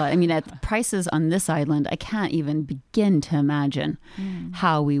a woodlot? I mean, at prices on this island, I can't even begin to imagine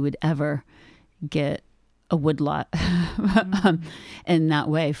how we would ever get a woodlot in that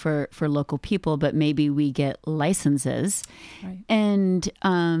way for local people. But maybe we get licenses, right. And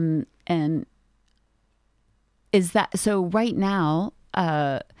is that so? Right now,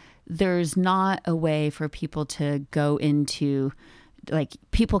 there's not a way for people to go into, like,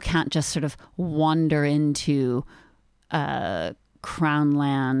 people can't just sort of wander into Crown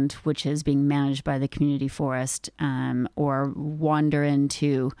land, which is being managed by the community forest, or wander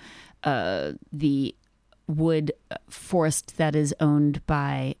into the wood forest that is owned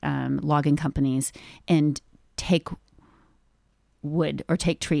by logging companies and take wood or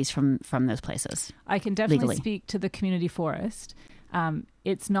take trees from those places. I can definitely legally speak to the community forest.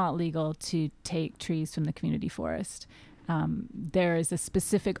 It's not legal to take trees from the community forest. There is a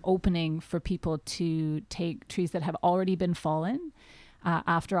specific opening for people to take trees that have already been fallen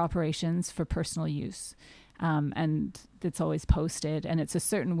after operations for personal use. And it's always posted, and it's a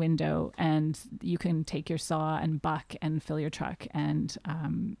certain window, and you can take your saw and buck and fill your truck. And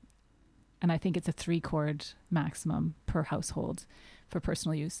I think it's a 3-cord maximum per household for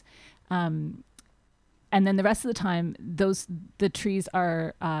personal use. And then the rest of the time, the trees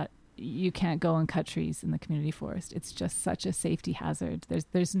are, you can't go and cut trees in the community forest. It's just such a safety hazard.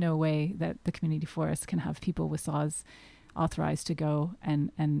 There's no way that the community forest can have people with saws authorized to go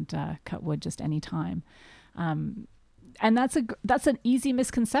and cut wood just any time. And that's an easy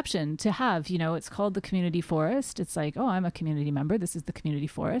misconception to have. It's called the community forest. It's like, oh, I'm a community member. This is the community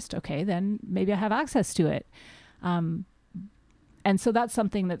forest. Okay, then maybe I have access to it. And so that's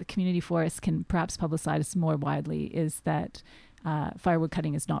something that the community forest can perhaps publicize more widely, is that firewood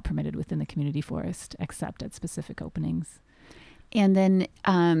cutting is not permitted within the community forest except at specific openings. And then,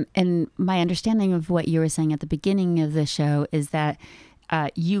 and my understanding of what you were saying at the beginning of the show is that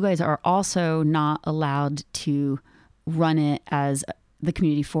you guys are also not allowed to run it as the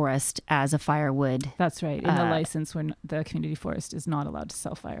community forest as a firewood. That's right. In the license, when the community forest is not allowed to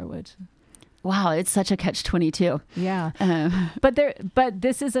sell firewood. Wow, it's such a catch-22. Yeah. But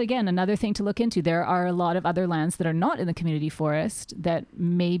this is, again, another thing to look into. There are a lot of other lands that are not in the community forest that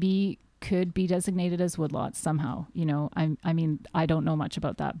maybe could be designated as woodlots somehow. You know, I mean, I don't know much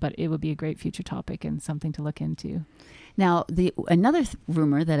about that, but it would be a great future topic and something to look into. Now, another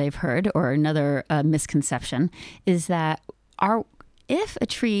rumor that I've heard, or another misconception, is that if a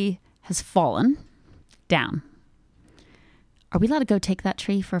tree has fallen down, are we allowed to go take that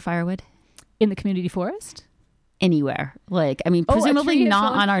tree for firewood? In the community forest? Anywhere. Like, I mean, presumably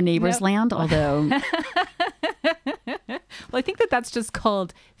not on our neighbor's land, although... Well, I think that's just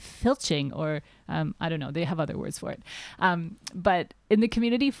called filching, or I don't know. They have other words for it. But in the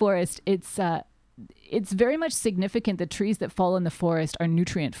community forest, it's very much significant that trees that fall in the forest are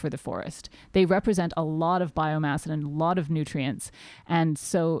nutrient for the forest. They represent a lot of biomass and a lot of nutrients. And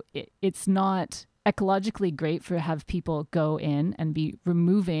so it's not ecologically great for have people go in and be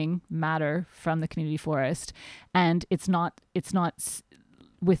removing matter from the community forest. And it's not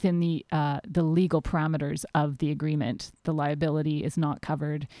within the legal parameters of the agreement. The liability is not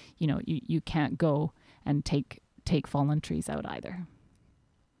covered. You know, you can't go and take fallen trees out either.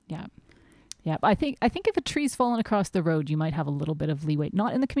 Yeah. Yeah. I think if a tree's fallen across the road, you might have a little bit of leeway,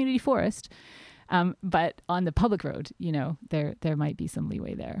 not in the community forest, but on the public road, you know, there might be some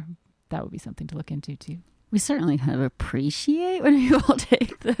leeway there. That would be something to look into too. We certainly kind of appreciate when people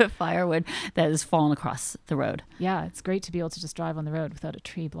take the firewood that has fallen across the road. Yeah, it's great to be able to just drive on the road without a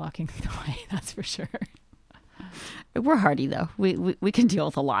tree blocking the way. That's for sure. We're hardy though. We can deal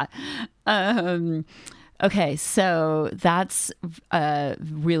with a lot. Okay, so that's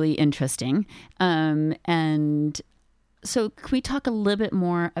really interesting. And so can we talk a little bit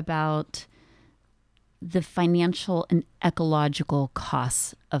more about the financial and ecological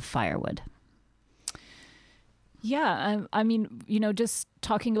costs of firewood? Yeah, I mean, you know, just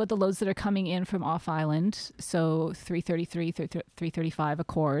talking about the loads that are coming in from off-island, so $333, $335 a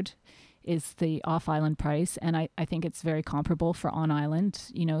cord is the off-island price, and I think it's very comparable for on-island,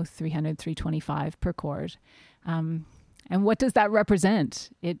 you know, $300, $325 per cord. And what does that represent?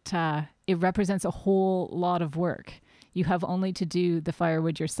 It represents a whole lot of work. You have only to do the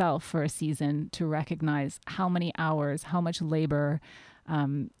firewood yourself for a season to recognize how many hours, how much labor,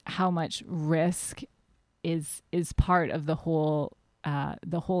 how much risk is part of the whole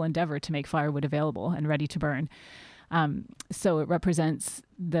endeavor to make firewood available and ready to burn. So it represents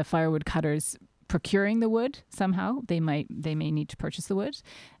the firewood cutters procuring the wood somehow. They may need to purchase the wood.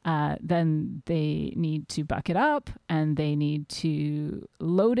 Then they need to buck it up, and they need to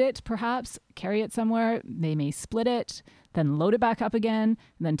load it, perhaps carry it somewhere. They may split it, then load it back up again,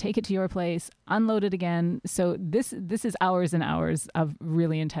 and then take it to your place, unload it again. So this is hours and hours of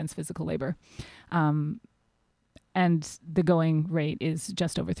really intense physical labor. And the going rate is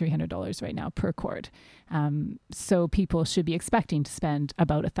just over $300 right now per cord. So people should be expecting to spend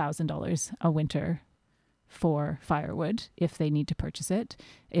about $1,000 a winter for firewood if they need to purchase it.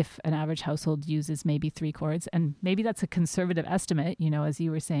 If an average household uses maybe 3 cords, and maybe that's a conservative estimate, you know, as you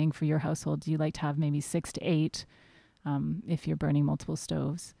were saying, for your household, you like to have maybe 6 to 8 if you're burning multiple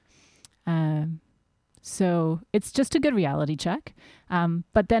stoves. So it's just a good reality check.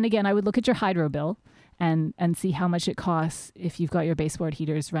 But then again, I would look at your hydro bill and see how much it costs if you've got your baseboard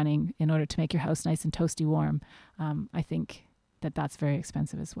heaters running in order to make your house nice and toasty warm. I think that's very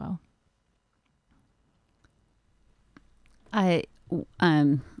expensive as well. The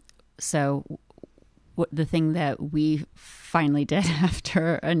thing that we finally did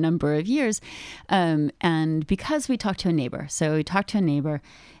after a number of years, and because we talked to a neighbor,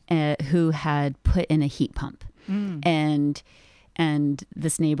 who had put in a heat pump, and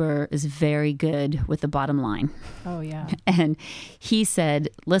this neighbor is very good with the bottom line. Oh, yeah. And he said,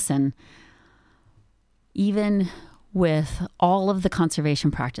 listen, even with all of the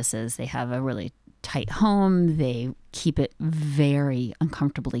conservation practices, they have a really tight home. They keep it very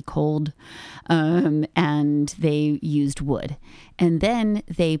uncomfortably cold. And they used wood. And then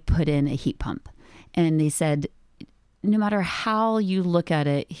they put in a heat pump. And they said, no matter how you look at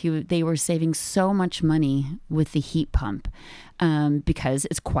it, they were saving so much money with the heat pump because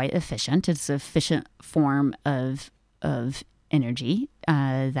it's quite efficient. It's an efficient form of energy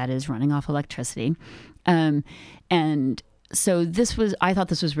that is running off electricity. And so I thought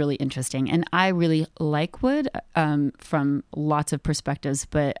this was really interesting. And I really like wood from lots of perspectives,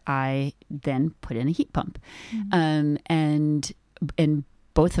 but I then put in a heat pump. And in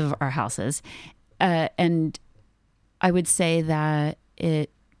both of our houses. And I would say that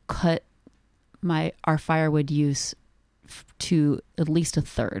it cut our firewood use to at least a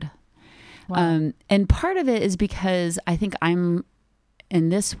third. Wow. And part of it is because I think I'm in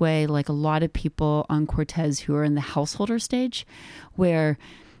this way, like a lot of people on Cortes who are in the householder stage, where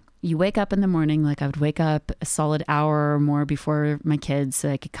you wake up in the morning, like I would wake up a solid hour or more before my kids so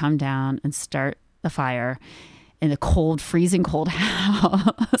I could come down and start the fire in a cold, freezing cold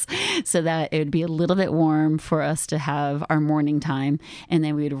house so that it would be a little bit warm for us to have our morning time. And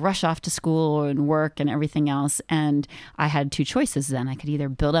then we would rush off to school and work and everything else. And I had two choices then. I could either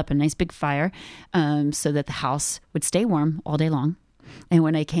build up a nice big fire so that the house would stay warm all day long. And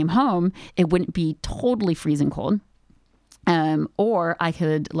when I came home, it wouldn't be totally freezing cold. Or I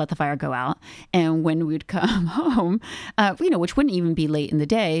could let the fire go out. And when we'd come home, which wouldn't even be late in the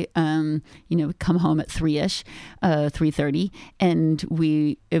day, come home at 3-ish, 3:30, and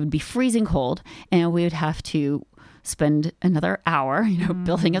it would be freezing cold, and we would have to spend another hour,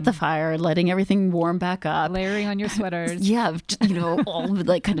 building up the fire, letting everything warm back up. Layering on your sweaters. Yeah, all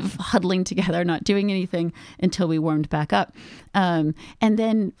like kind of huddling together, not doing anything until we warmed back up. And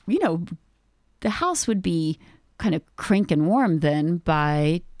then, the house would be kind of cranking warm then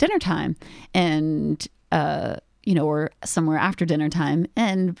by dinner time and, or somewhere after dinner time.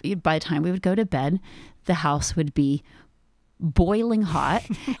 And by the time we would go to bed, the house would be boiling hot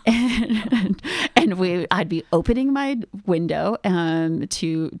and I'd be opening my window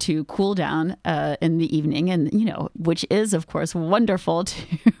to cool down in the evening, and which is of course wonderful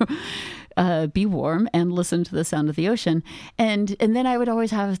to be warm and listen to the sound of the ocean, and then I would always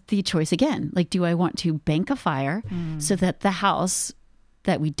have the choice again, like, do I want to bank a fire so that the house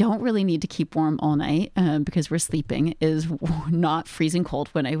that we don't really need to keep warm all night because we're sleeping is not freezing cold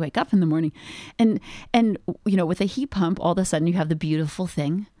when I wake up in the morning. And with a heat pump, all of a sudden you have the beautiful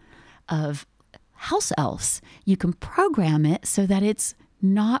thing of house elves. You can program it so that it's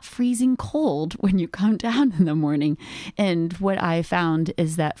not freezing cold when you come down in the morning. And what I found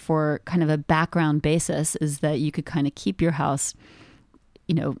is that for kind of a background basis is that you could kind of keep your house,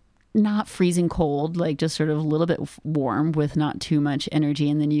 not freezing cold, like just sort of a little bit warm with not too much energy.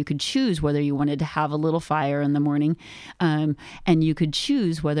 And then you could choose whether you wanted to have a little fire in the morning. And you could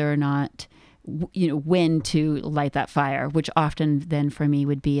choose whether or not, when to light that fire, which often then for me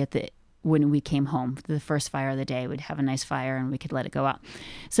would be when we came home, the first fire of the day, we'd have a nice fire and we could let it go out.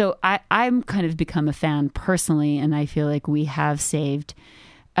 So I'm kind of become a fan personally. And I feel like we have saved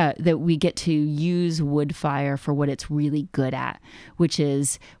that we get to use wood fire for what it's really good at, which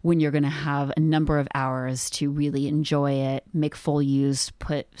is when you're going to have a number of hours to really enjoy it, make full use,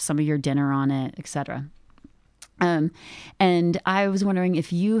 put some of your dinner on it, etc. And I was wondering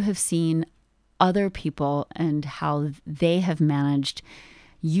if you have seen other people and how they have managed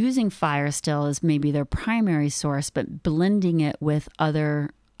using fire still as maybe their primary source, but blending it with other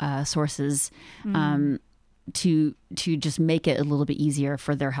sources to just make it a little bit easier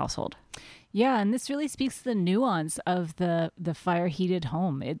for their household. Yeah, and this really speaks to the nuance of the fire heated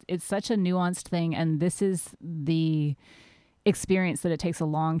home. It's such a nuanced thing, and this is the experience that it takes a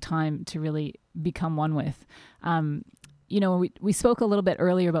long time to really become one with. We spoke a little bit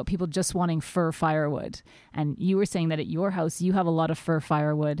earlier about people just wanting fir firewood, and you were saying that at your house you have a lot of fir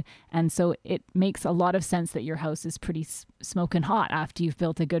firewood, and so it makes a lot of sense that your house is pretty smoking hot after you've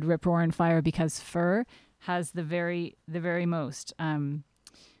built a good rip-roaring fire, because fir has the very most.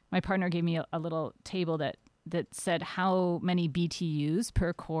 My partner gave me a little table that said how many BTUs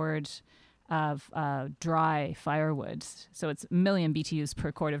per cord of dry firewood. So it's 1 million BTUs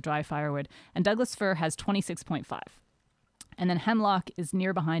per cord of dry firewood. And Douglas fir has 26.5. And then hemlock is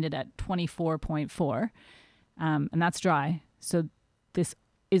near behind it at 24.4. And that's dry. So this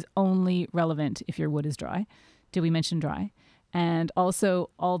is only relevant if your wood is dry. Did we mention dry? And also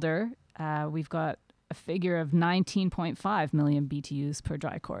alder, we've got a figure of 19.5 million BTUs per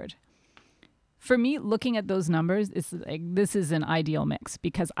dry cord. For me, looking at those numbers, this is an ideal mix,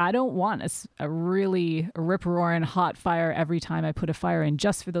 because I don't want a really rip-roaring hot fire every time I put a fire in,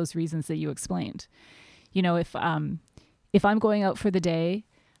 just for those reasons that you explained. If I'm going out for the day,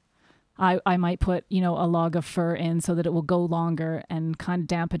 I might put, a log of fir in so that it will go longer and kind of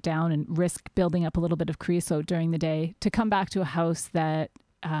damp it down and risk building up a little bit of creosote during the day, to come back to a house that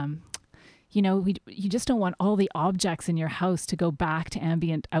you just don't want all the objects in your house to go back to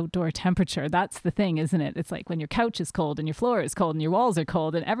ambient outdoor temperature. That's the thing, isn't it? It's like when your couch is cold and your floor is cold and your walls are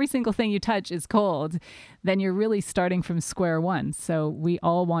cold and every single thing you touch is cold, then you're really starting from square one. So we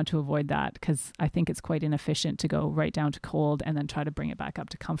all want to avoid that, because I think it's quite inefficient to go right down to cold and then try to bring it back up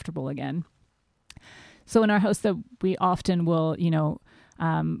to comfortable again. So in our house, that we often will,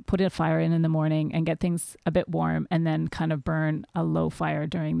 put a fire in the morning and get things a bit warm, and then kind of burn a low fire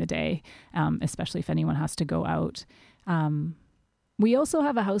during the day, especially if anyone has to go out. We also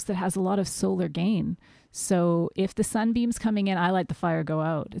have a house that has a lot of solar gain. So if the sunbeam's coming in, I let the fire go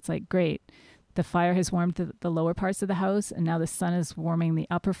out. It's like, great. The fire has warmed the lower parts of the house, and now the sun is warming the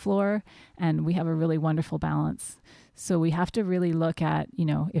upper floor, and we have a really wonderful balance. So we have to really look at,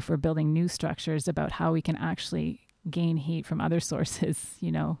 if we're building new structures, about how we can actually gain heat from other sources,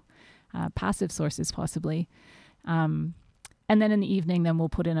 passive sources possibly. And then in the evening, then we'll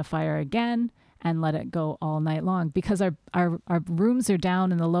put in a fire again and let it go all night long. Because our rooms are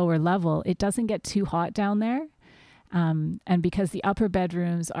down in the lower level, it doesn't get too hot down there. And because the upper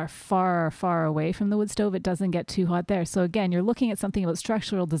bedrooms are far, far away from the wood stove, it doesn't get too hot there. So again, you're looking at something about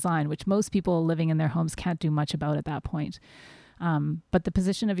structural design, which most people living in their homes can't do much about at that point. But the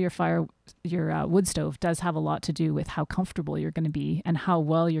position of your wood stove does have a lot to do with how comfortable you're going to be and how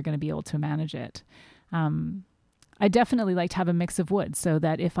well you're going to be able to manage it. I definitely like to have a mix of wood, so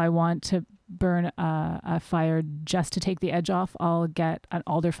that if I want to burn a fire just to take the edge off, I'll get an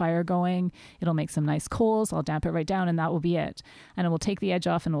alder fire going. It'll make some nice coals. I'll damp it right down, and that will be it. And it will take the edge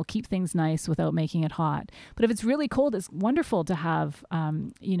off, and it will keep things nice without making it hot. But if it's really cold, it's wonderful to have,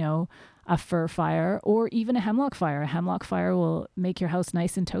 a fir fire or even a hemlock fire. A hemlock fire will make your house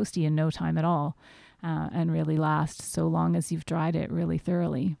nice and toasty in no time at all, and really last so long as you've dried it really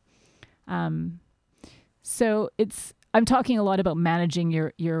thoroughly. So I'm talking a lot about managing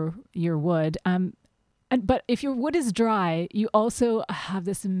your wood. But if your wood is dry, you also have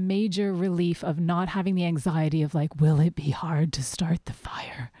this major relief of not having the anxiety of like, will it be hard to start the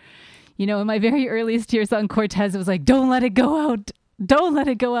fire? In my very earliest years on Cortes, it was like, don't let it go out. Don't let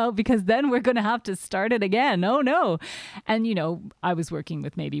it go out, because then we're going to have to start it again. Oh no. And, I was working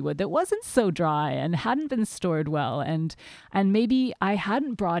with maybe wood that wasn't so dry and hadn't been stored well. And maybe I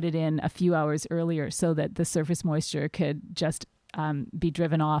hadn't brought it in a few hours earlier so that the surface moisture could just be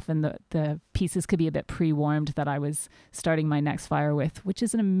driven off, and the pieces could be a bit pre-warmed that I was starting my next fire with, which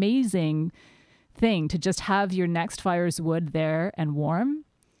is an amazing thing to just have your next fire's wood there and warm.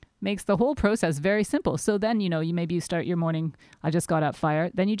 Makes the whole process very simple. So then, you start your morning, I just got up fire,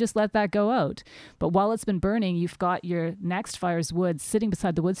 then you just let that go out. But while it's been burning, you've got your next fire's wood sitting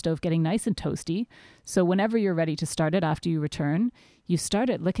beside the wood stove getting nice and toasty. So whenever you're ready to start it after you return, you start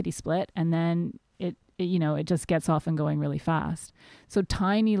it lickety-split, and then it just gets off and going really fast. So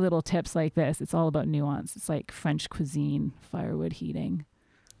tiny little tips like this, it's all about nuance. It's like French cuisine, firewood heating.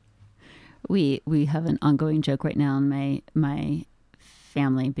 We have an ongoing joke right now in my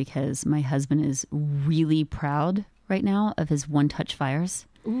family, because my husband is really proud right now of his one-touch fires.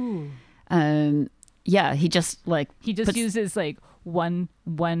 Ooh. He just uses like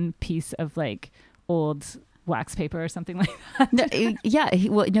one piece of like old wax paper or something like that.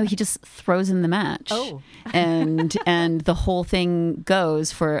 He just throws in the match. Oh. and the whole thing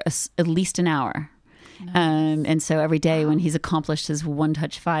goes for at least an hour. Nice. And so every day when he's accomplished his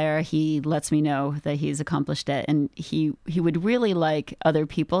one-touch fire, he lets me know that he's accomplished it. And he would really like other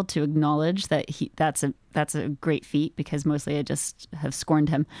people to acknowledge that that's a great feat, because mostly I just have scorned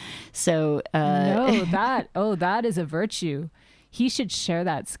him. So that is a virtue. He should share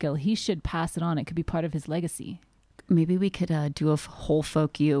that skill. He should pass it on. It could be part of his legacy. Maybe we could do a whole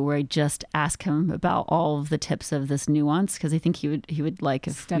folk you where I just ask him about all of the tips of this nuance, because I think he would like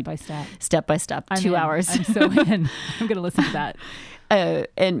if step by step, 2 hours. I'm so in. I'm going to listen to that.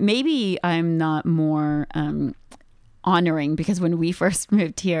 And maybe I'm not more honoring, because when we first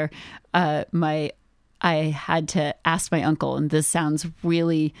moved here, I had to ask my uncle, and this sounds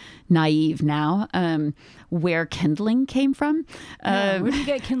really naive now, where kindling came from. Where do you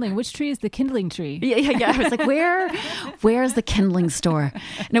get kindling? Which tree is the kindling tree? Yeah. I was like, where's the kindling store?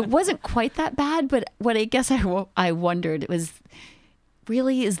 And it wasn't quite that bad, but what I guess I wondered was,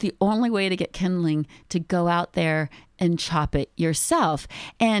 really, is the only way to get kindling to go out there and chop it yourself.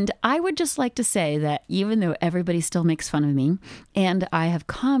 And I would just like to say that even though everybody still makes fun of me, and I have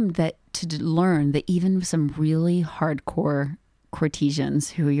come to learn that even some really hardcore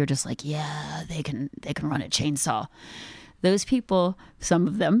Cortesians who you're just like, yeah, they can run a chainsaw. Those people, some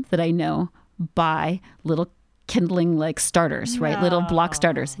of them that I know, buy little kindling like starters, right? Little block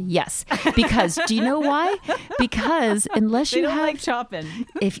starters. Yes. Because do you know why? Because unless you don't have like chopping.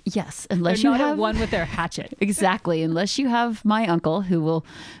 Unless you have at one with their hatchet. Exactly. Unless you have my uncle who will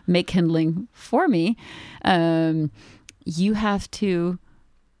make kindling for me, you have to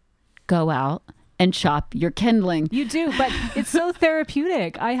go out and chop your kindling. You do, but it's so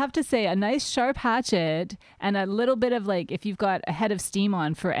therapeutic. I have to say, a nice sharp hatchet and a little bit of like, if you've got a head of steam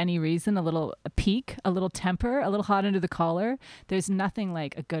on for any reason, a peak, a little temper, a little hot under the collar. There's nothing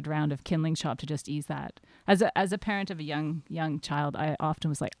like a good round of kindling chop to just ease that. As a parent of a young child, I often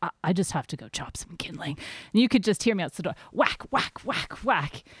was like, I just have to go chop some kindling. And you could just hear me out the door, whack, whack, whack,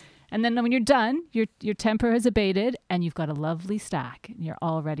 whack. And then when you're done, your temper has abated and you've got a lovely stack and you're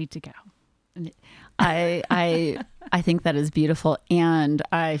all ready to go. I think that is beautiful, and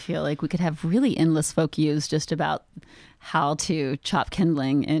I feel like we could have really endless folk use just about how to chop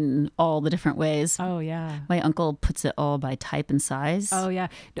kindling in all the different ways. Oh yeah, my uncle puts it all by type and size. Oh yeah,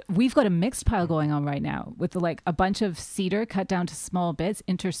 we've got a mixed pile going on right now with a bunch of cedar cut down to small bits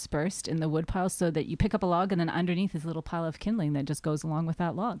interspersed in the wood pile, so that you pick up a log and then underneath is a little pile of kindling that just goes along with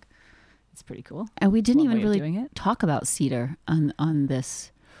that log. It's pretty cool. And we didn't even really talk about cedar on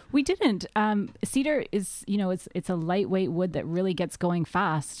this. We didn't. Cedar is, it's a lightweight wood that really gets going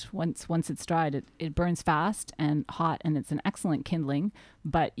fast once it's dried. It burns fast and hot, and it's an excellent kindling,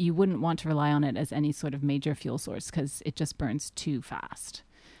 but you wouldn't want to rely on it as any sort of major fuel source because it just burns too fast,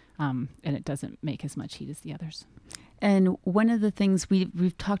 and it doesn't make as much heat as the others. And one of the things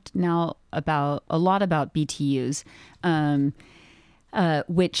we've talked now about a lot about BTUs,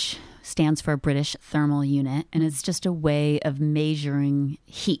 which stands for British Thermal Unit, and it's just a way of measuring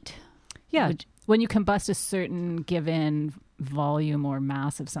heat. Yeah, when you combust a certain given volume or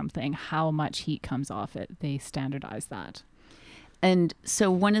mass of something, how much heat comes off it, they standardize that. And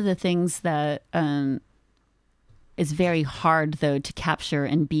so one of the things that is very hard, though, to capture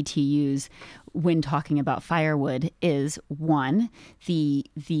in BTUs when talking about firewood is, one,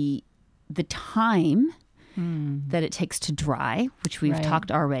 the time that it takes to dry, which we've talked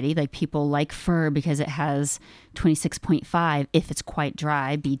already. Like, people like fir because it has 26.5 if it's quite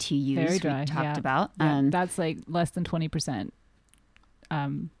dry BTUs. Very dry. We talked about. Yeah, that's like less than 20%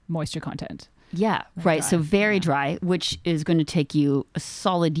 moisture content. Yeah, right. Dry. So very dry, which is going to take you a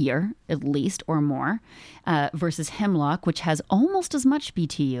solid year at least or more, versus hemlock, which has almost as much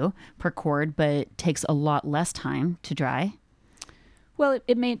BTU per cord, but takes a lot less time to dry. Well,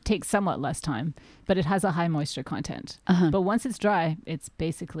 it may take somewhat less time, but it has a high moisture content. But once it's dry, it's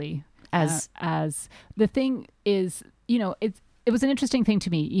basically as the thing is, it was an interesting thing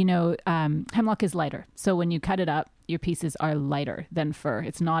to me. Hemlock is lighter. So when you cut it up, your pieces are lighter than fir.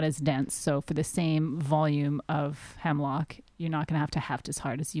 It's not as dense. So for the same volume of hemlock, you're not going to have to heft as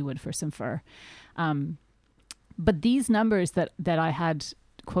hard as you would for some fir. But these numbers that I had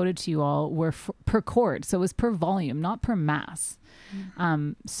quoted to you all were per cord. So it was per volume, not per mass.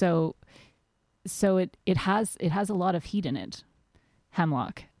 So it has a lot of heat in it,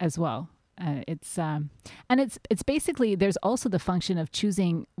 hemlock as well. It's basically, there's also the function of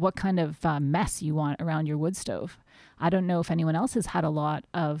choosing what kind of mess you want around your wood stove. I don't know if anyone else has had a lot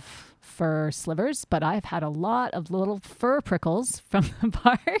of fir slivers, but I've had a lot of little fir prickles from the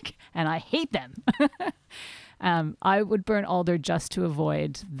bark, and I hate them. I would burn alder just to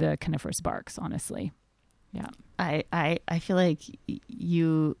avoid the coniferous barks, honestly. Yeah. I feel like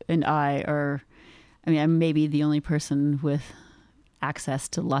you and I'm maybe the only person with access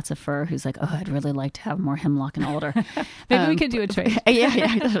to lots of fir who's like, I'd really like to have more hemlock and alder. Maybe we could do a trade.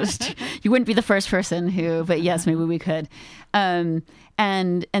 Yeah. You wouldn't be the first person but yes, maybe we could. And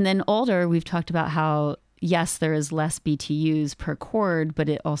then alder, we've talked about how, yes, there is less BTUs per cord, but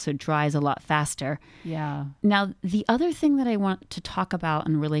it also dries a lot faster. Yeah. Now, the other thing that I want to talk about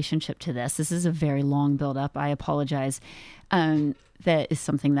in relationship to this is a very long build-up. I apologize. That is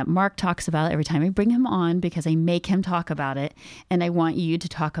something that Mark talks about every time I bring him on because I make him talk about it. And I want you to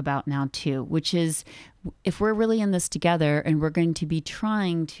talk about now too, which is if we're really in this together and we're going to be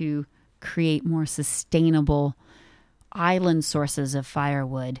trying to create more sustainable island sources of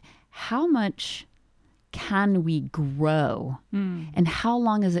firewood, how much can we grow and how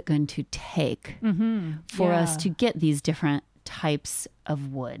long is it going to take for us to get these different types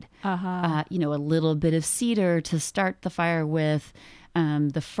of wood? A little bit of cedar to start the fire with,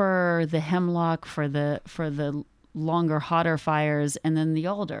 the fir, the hemlock for the longer, hotter fires, and then the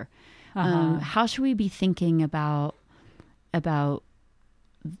alder. How should we be thinking about the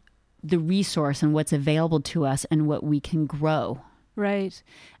resource and what's available to us and what we can grow? Right.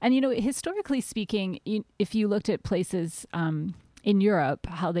 And, historically speaking, if you looked at places in Europe,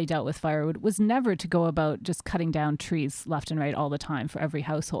 how they dealt with firewood was never to go about just cutting down trees left and right all the time for every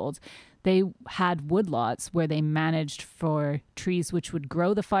household. They had woodlots where they managed for trees which would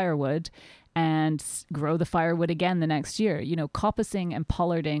grow the firewood and grow the firewood again the next year. Coppicing and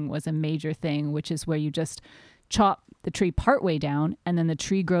pollarding was a major thing, which is where you just chop the tree partway down, and then the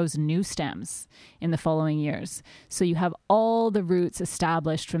tree grows new stems in the following years. So you have all the roots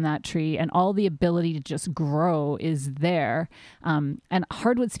established from that tree, and all the ability to just grow is there. And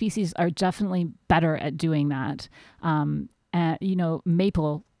hardwood species are definitely better at doing that.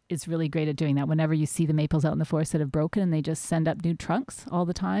 Maple is really great at doing that. Whenever you see the maples out in the forest that have broken and they just send up new trunks all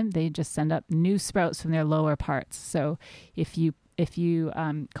the time, they just send up new sprouts from their lower parts. So if you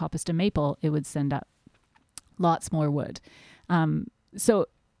coppiced a maple, it would send up lots more wood. So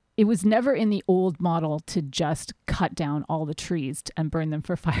it was never in the old model to just cut down all the trees and burn them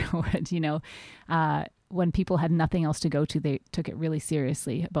for firewood. When people had nothing else to go to, they took it really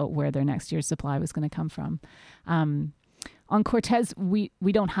seriously about where their next year's supply was going to come from. On Cortes, we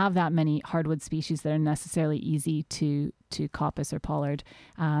don't have that many hardwood species that are necessarily easy to coppice or pollard,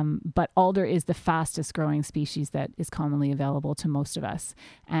 but alder is the fastest growing species that is commonly available to most of us.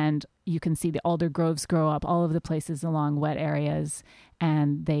 And you can see the alder groves grow up all over the places along wet areas,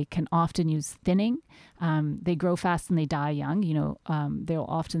 and they can often use thinning. They grow fast and they die young. They'll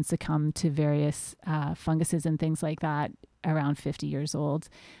often succumb to various funguses and things like that around 50 years old.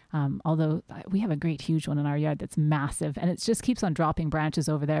 Although we have a great huge one in our yard that's massive, and it just keeps on dropping branches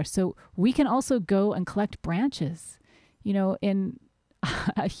over there. So we can also go and collect branches. In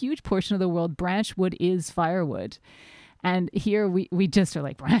a huge portion of the world, branch wood is firewood. And here we just are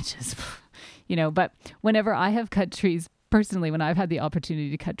like, branches, but whenever I have cut trees, personally, when I've had the opportunity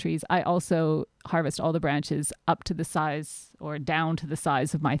to cut trees, I also harvest all the branches up to the size or down to the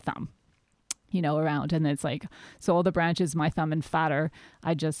size of my thumb, around. And it's like, so all the branches, my thumb and fatter,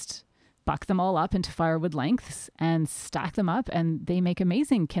 I just buck them all up into firewood lengths and stack them up, and they make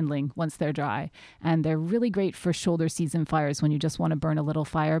amazing kindling once they're dry. And they're really great for shoulder season fires when you just want to burn a little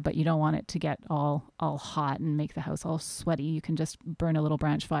fire, but you don't want it to get all hot and make the house all sweaty. You can just burn a little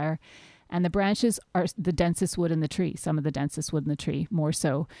branch fire. And the branches are the densest wood in the tree, some of the densest wood in the tree, more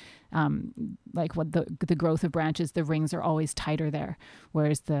so. Like what the growth of branches, the rings are always tighter there,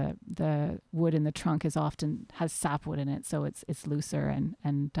 whereas the wood in the trunk has sapwood in it, so it's looser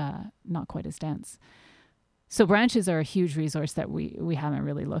and not quite as dense. So branches are a huge resource that we haven't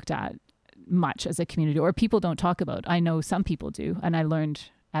really looked at much as a community, or people don't talk about. I know some people do, and I learned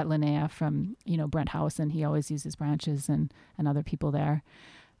at Linnea from Brent Howison. He always uses branches, and other people there.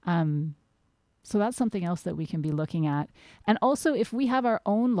 So that's something else that we can be looking at. And also, if we have our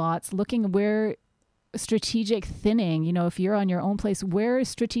own lots, looking where strategic thinning, if you're on your own place, where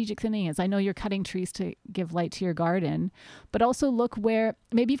strategic thinning is. I know you're cutting trees to give light to your garden, but also look where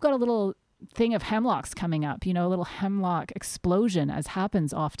maybe you've got a little thing of hemlocks coming up, a little hemlock explosion, as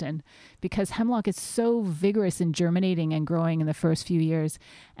happens often, because hemlock is so vigorous in germinating and growing in the first few years.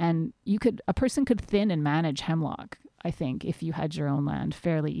 And a person could thin and manage hemlock, I think, if you had your own land,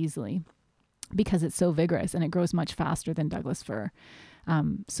 fairly easily, because it's so vigorous and it grows much faster than Douglas fir.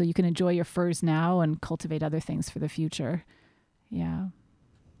 So you can enjoy your firs now and cultivate other things for the future. Yeah.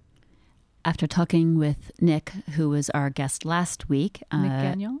 After talking with Nick, who was our guest last week. Nick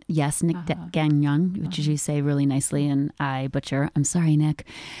Gagnon? Yes, Nick Gagnon, which you say really nicely, and I butcher. I'm sorry, Nick.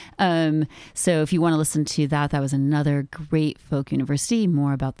 So if you want to listen to that was another great folk university,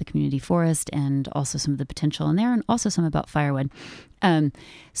 more about the community forest and also some of the potential in there, and also some about firewood.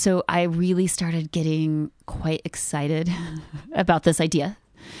 So I really started getting quite excited about this idea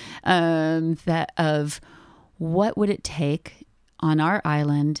of what would it take on our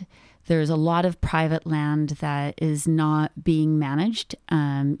island. There's a lot of private land that is not being managed,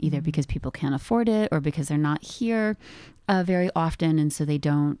 either because people can't afford it or because they're not here very often, and so they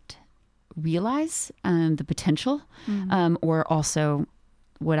don't realize the potential, or also,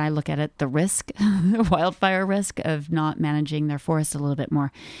 when I look at it, the risk, the wildfire risk of not managing their forest a little bit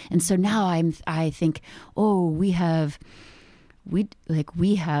more. And so now I think, we have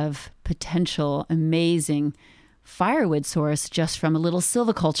potential amazing firewood source just from a little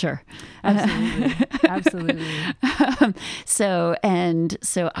silviculture. Absolutely. So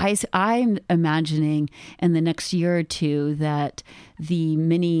I'm imagining in the next year or two that the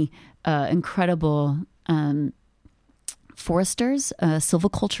many incredible foresters,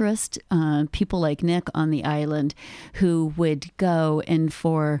 silviculturists, people like Nick on the island who would go and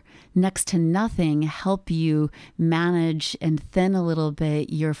for next to nothing help you manage and thin a little bit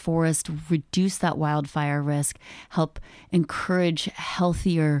your forest, reduce that wildfire risk, help encourage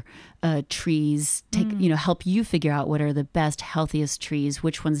healthier trees, help you figure out what are the best, healthiest trees,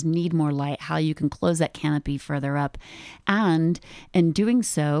 which ones need more light, how you can close that canopy further up, and in doing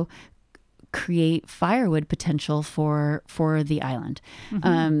so, create firewood potential for the island.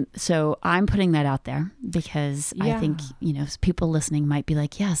 So I'm putting that out there because I think, people listening might be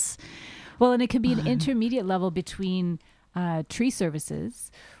like, yes, Well, and it could be an intermediate level between tree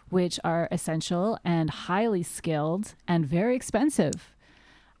services, which are essential and highly skilled and very expensive.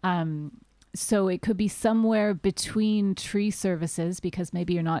 So it could be somewhere between tree services, because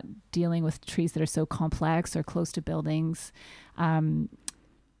maybe you're not dealing with trees that are so complex or close to buildings, and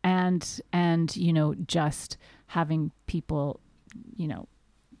just having people,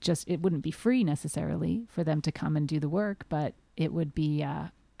 just, it wouldn't be free necessarily for them to come and do the work, but it would be,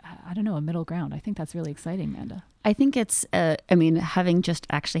 a middle ground. I think that's really exciting, Manda. I think it's, having just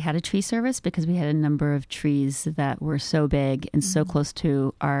actually had a tree service, because we had a number of trees that were so big and so close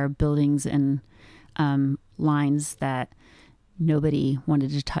to our buildings and lines that nobody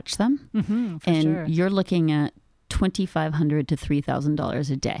wanted to touch them. Sure. You're looking at $2,500 to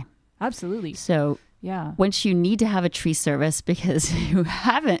 $3,000 a day. Absolutely. So yeah, once you need to have a tree service because you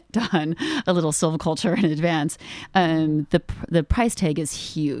haven't done a little silviculture in advance, the price tag is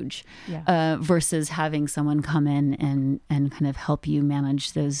huge. Versus having someone come in and kind of help you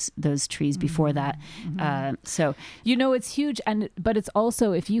manage those trees before that. So it's huge, but it's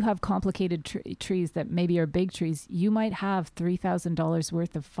also, if you have complicated trees that maybe are big trees, you might have $3,000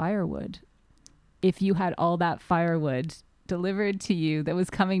 worth of firewood. If you had all that firewood delivered to you that was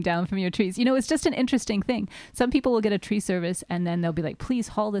coming down from your trees. It's just an interesting thing. Some people will get a tree service and then they'll be like, please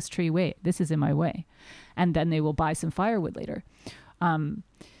haul this tree away. This is in my way. And then they will buy some firewood later.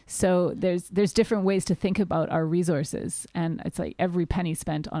 So there's different ways to think about our resources. And it's like every penny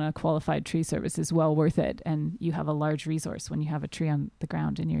spent on a qualified tree service is well worth it. And you have a large resource when you have a tree on the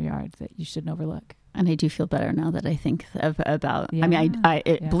ground in your yard that you shouldn't overlook. And I do feel better now that I think about.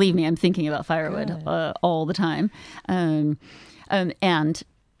 Believe me, I'm thinking about firewood all the time.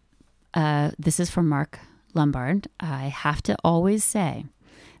 This is from Mark Lombard. I have to always say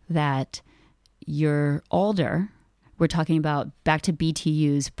that your alder, we're talking about back to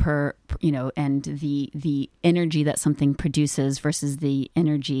BTUs per, and the energy that something produces versus the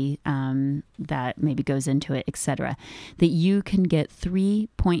energy that maybe goes into it, et cetera, that you can get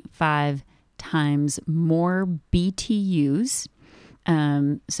 3.5 times more BTUs,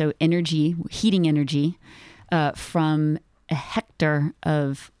 so energy, heating energy, from a hectare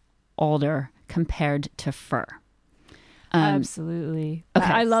of alder compared to fir. Absolutely. Okay.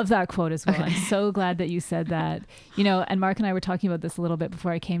 I love that quote as well. Okay. I'm so glad that you said that. And Mark and I were talking about this a little bit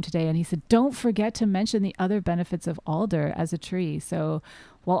before I came today, and he said, don't forget to mention the other benefits of alder as a tree. So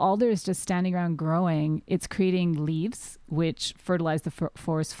while alder is just standing around growing, it's creating leaves, which fertilize the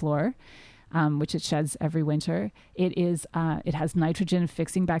forest floor. Which it sheds every winter. It has nitrogen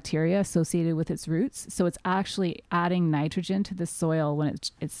fixing bacteria associated with its roots, so it's actually adding nitrogen to the soil when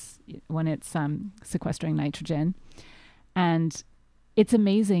it's sequestering nitrogen, and it's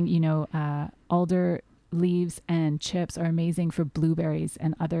amazing. Alder leaves and chips are amazing for blueberries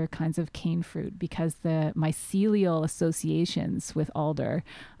and other kinds of cane fruit because the mycelial associations with alder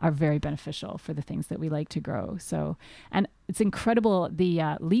are very beneficial for the things that we like to grow. So, and it's incredible, the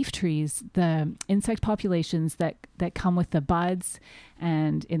leaf trees, the insect populations that come with the buds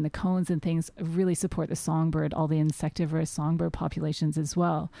and in the cones and things really support the songbird, all the insectivorous songbird populations as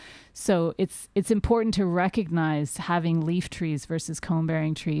well. So it's important to recognize having leaf trees versus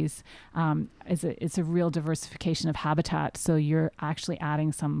cone-bearing trees. It's a real diversification of habitat. So you're actually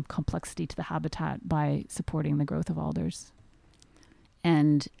adding some complexity to the habitat by supporting the growth of alders.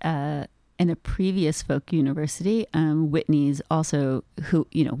 And in a previous folk university, Whitney's also,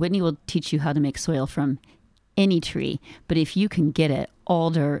 Whitney will teach you how to make soil from any tree, but if you can get it,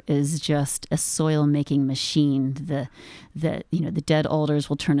 alder is just a soil making machine. The dead alders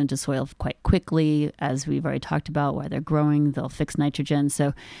will turn into soil quite quickly, as we've already talked about. While they're growing, they'll fix nitrogen.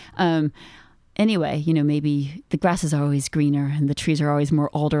 So anyway, maybe the grasses are always greener and the trees are always more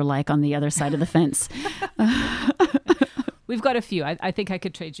alder-like on the other side of the fence. We've got a few. I think I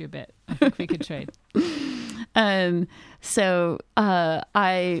could trade you a bit. I think we could trade. So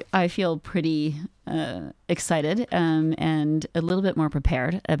I feel pretty excited and a little bit more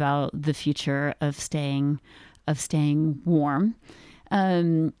prepared about the future of staying warm.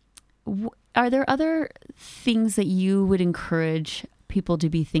 Are there other things that you would encourage people to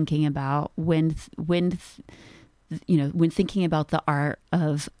be thinking about when thinking about the art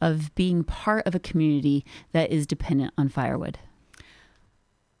of being part of a community that is dependent on firewood?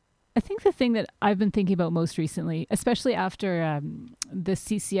 I think the thing that I've been thinking about most recently, especially after the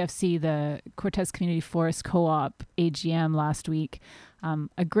CCFC, the Cortes Community Forest Co-op AGM last week,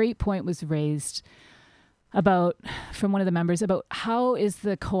 a great point was raised from one of the members about how is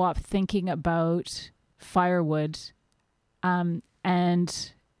the co-op thinking about firewood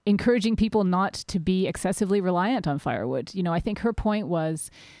and encouraging people not to be excessively reliant on firewood. I think her point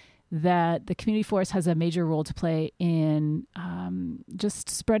was that the community forest has a major role to play in just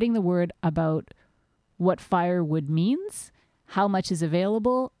spreading the word about what firewood means, how much is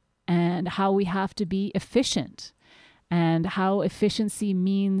available, and how we have to be efficient, and how efficiency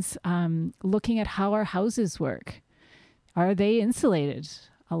means looking at how our houses work. Are they insulated?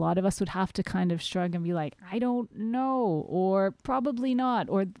 A lot of us would have to kind of shrug and be like, I don't know, or probably not,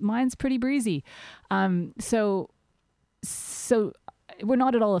 or mine's pretty breezy. So we're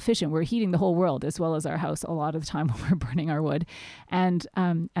not at all efficient. We're heating the whole world as well as our house a lot of the time when we're burning our wood, and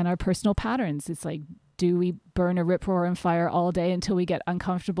our personal patterns. It's like, do we burn a rip-roaring fire all day until we get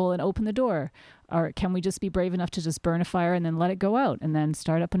uncomfortable and open the door? Or can we just be brave enough to just burn a fire and then let it go out and then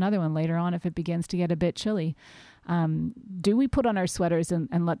start up another one later on if it begins to get a bit chilly? Do we put on our sweaters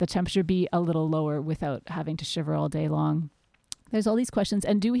and let the temperature be a little lower without having to shiver all day long? There's all these questions.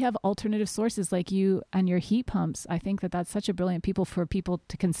 And do we have alternative sources like you and your heat pumps? I think that that's such a brilliant for people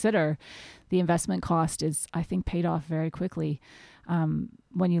to consider. The investment cost is, I think, paid off very quickly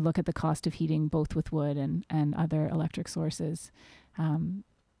when you look at the cost of heating both with wood and other electric sources.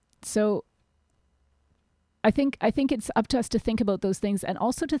 So I think it's up to us to think about those things, and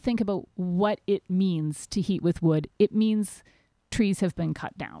also to think about what it means to heat with wood. It means trees have been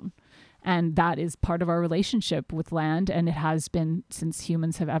cut down. And that is part of our relationship with land, and it has been since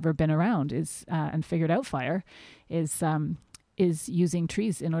humans have ever been around. And figured out fire is using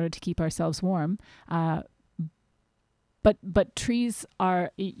trees in order to keep ourselves warm. But trees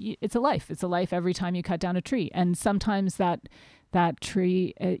it's a life. It's a life every time you cut down a tree, and sometimes that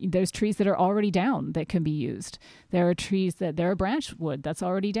tree there's trees that are already down that can be used. There are trees that there are branch wood that's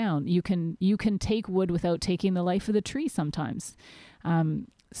already down. You can take wood without taking the life of the tree sometimes.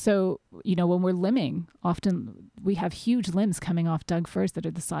 So, when we're limbing, often we have huge limbs coming off dug firs that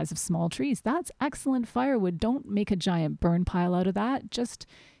are the size of small trees. That's excellent firewood. Don't make a giant burn pile out of that. Just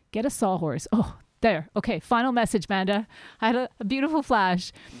get a sawhorse. Oh, there. Okay, final message, Manda. I had a beautiful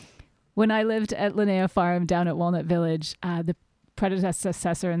flash. When I lived at Linnea Farm down at Walnut Village, the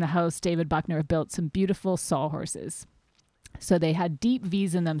predecessor in the house, David Buckner, built some beautiful sawhorses. So they had deep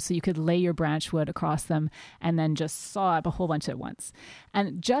V's in them so you could lay your branch wood across them and then just saw up a whole bunch at once.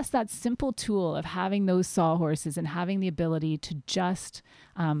 And just that simple tool of having those sawhorses and having the ability to just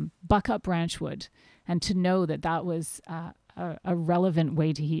buck up branch wood, and to know that was a relevant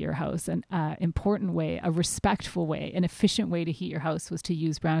way to heat your house, an important way, a respectful way, an efficient way to heat your house was to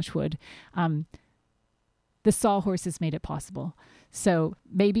use branch wood. The sawhorses made it possible. So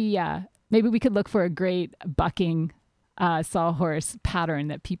maybe we could look for a great bucking sawhorse pattern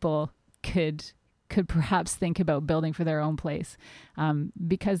that people could perhaps think about building for their own place,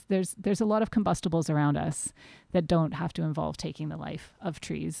 because there's a lot of combustibles around us that don't have to involve taking the life of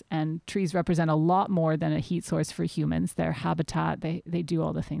trees, and trees represent a lot more than a heat source for humans. Their habitat, they do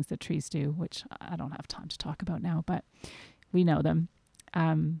all the things that trees do, which I don't have time to talk about now, but we know them.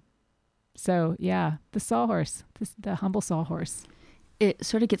 So yeah, the sawhorse, the humble sawhorse. It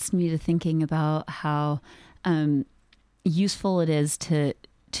sort of gets me to thinking about how useful it is to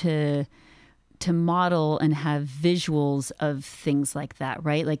model and have visuals of things like that,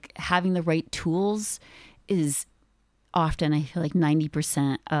 right? Like having the right tools is often, I feel like,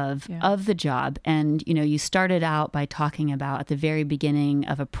 90% of the job. And, you started out by talking about at the very beginning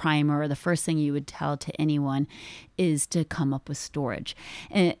of a primer, the first thing you would tell to anyone is to come up with storage.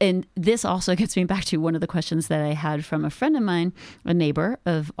 And this also gets me back to one of the questions that I had from a friend of mine, a neighbor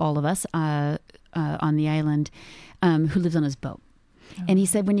of all of us on the island, who lives on his boat. Oh. And he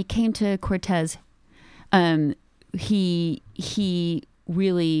said when he came to Cortes, he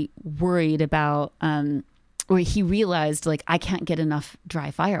really worried about, or he realized, like, I can't get enough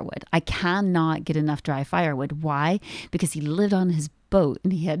dry firewood. I cannot get enough dry firewood. Why? Because he lived on his boat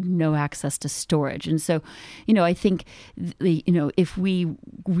and he had no access to storage. And so, I think, if we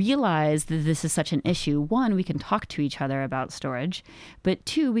realize that this is such an issue, one, we can talk to each other about storage, but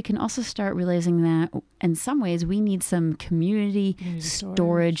two, we can also start realizing that in some ways we need some community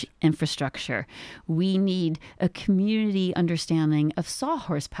storage infrastructure. We need a community understanding of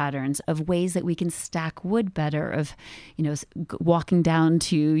sawhorse patterns, of ways that we can stack wood better, of, walking down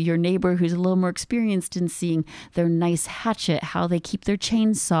to your neighbor who's a little more experienced and seeing their nice hatchet, how they keep their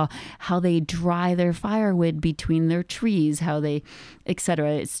chainsaw, how they dry their firewood between their trees, how they,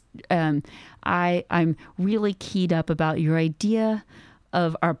 etc. It's I'm really keyed up about your idea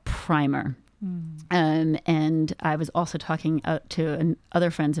of our primer. And I was also talking to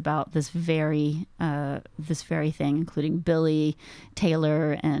other friends about this very thing, including Billy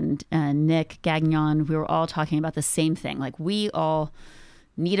Taylor and Nick Gagnon. We were all talking about the same thing. Like, we all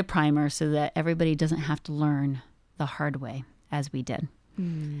need a primer so that everybody doesn't have to learn the hard way as we did.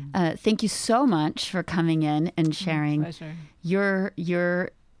 Thank you so much for coming in and sharing Pleasure.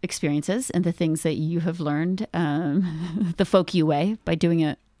 your experiences and the things that you have learned the folk you way by doing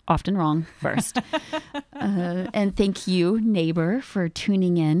it often wrong first. And thank you, neighbor, for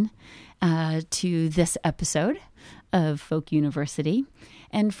tuning in to this episode of Folk University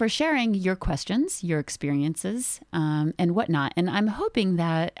and for sharing your questions, your experiences, and whatnot. And I'm hoping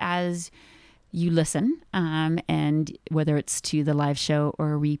that as you listen, and whether it's to the live show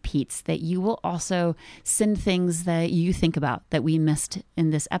or repeats, that you will also send things that you think about that we missed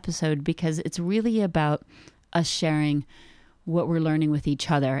in this episode, because it's really about us sharing what we're learning with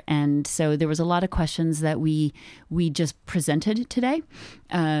each other. And so there was a lot of questions that we just presented today.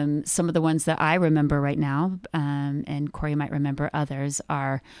 Some of the ones that I remember right now, and Corry might remember others,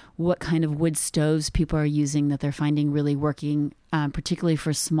 are what kind of wood stoves people are using that they're finding really working, particularly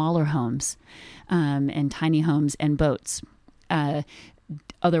for smaller homes and tiny homes and boats.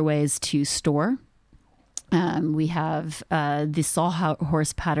 Other ways to store. We have the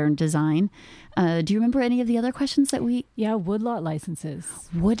sawhorse pattern design. Do you remember any of the other questions that we... Yeah, woodlot licenses.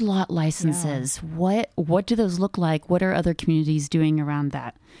 Woodlot licenses. Yeah. What do those look like? What are other communities doing around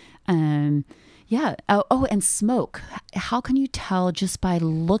that? Yeah. Oh, and smoke. How can you tell just by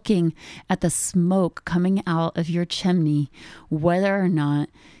looking at the smoke coming out of your chimney whether or not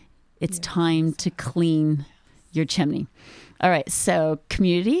it's time to clean your chimney? All right, so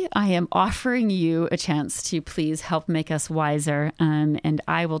community, I am offering you a chance to please help make us wiser, and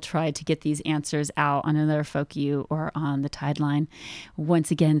I will try to get these answers out on another Folk U or on the Tideline.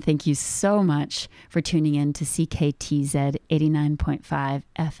 Once again, thank you so much for tuning in to CKTZ 89.5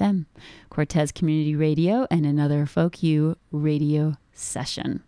 FM, Cortes Community Radio, and another Folk U radio session.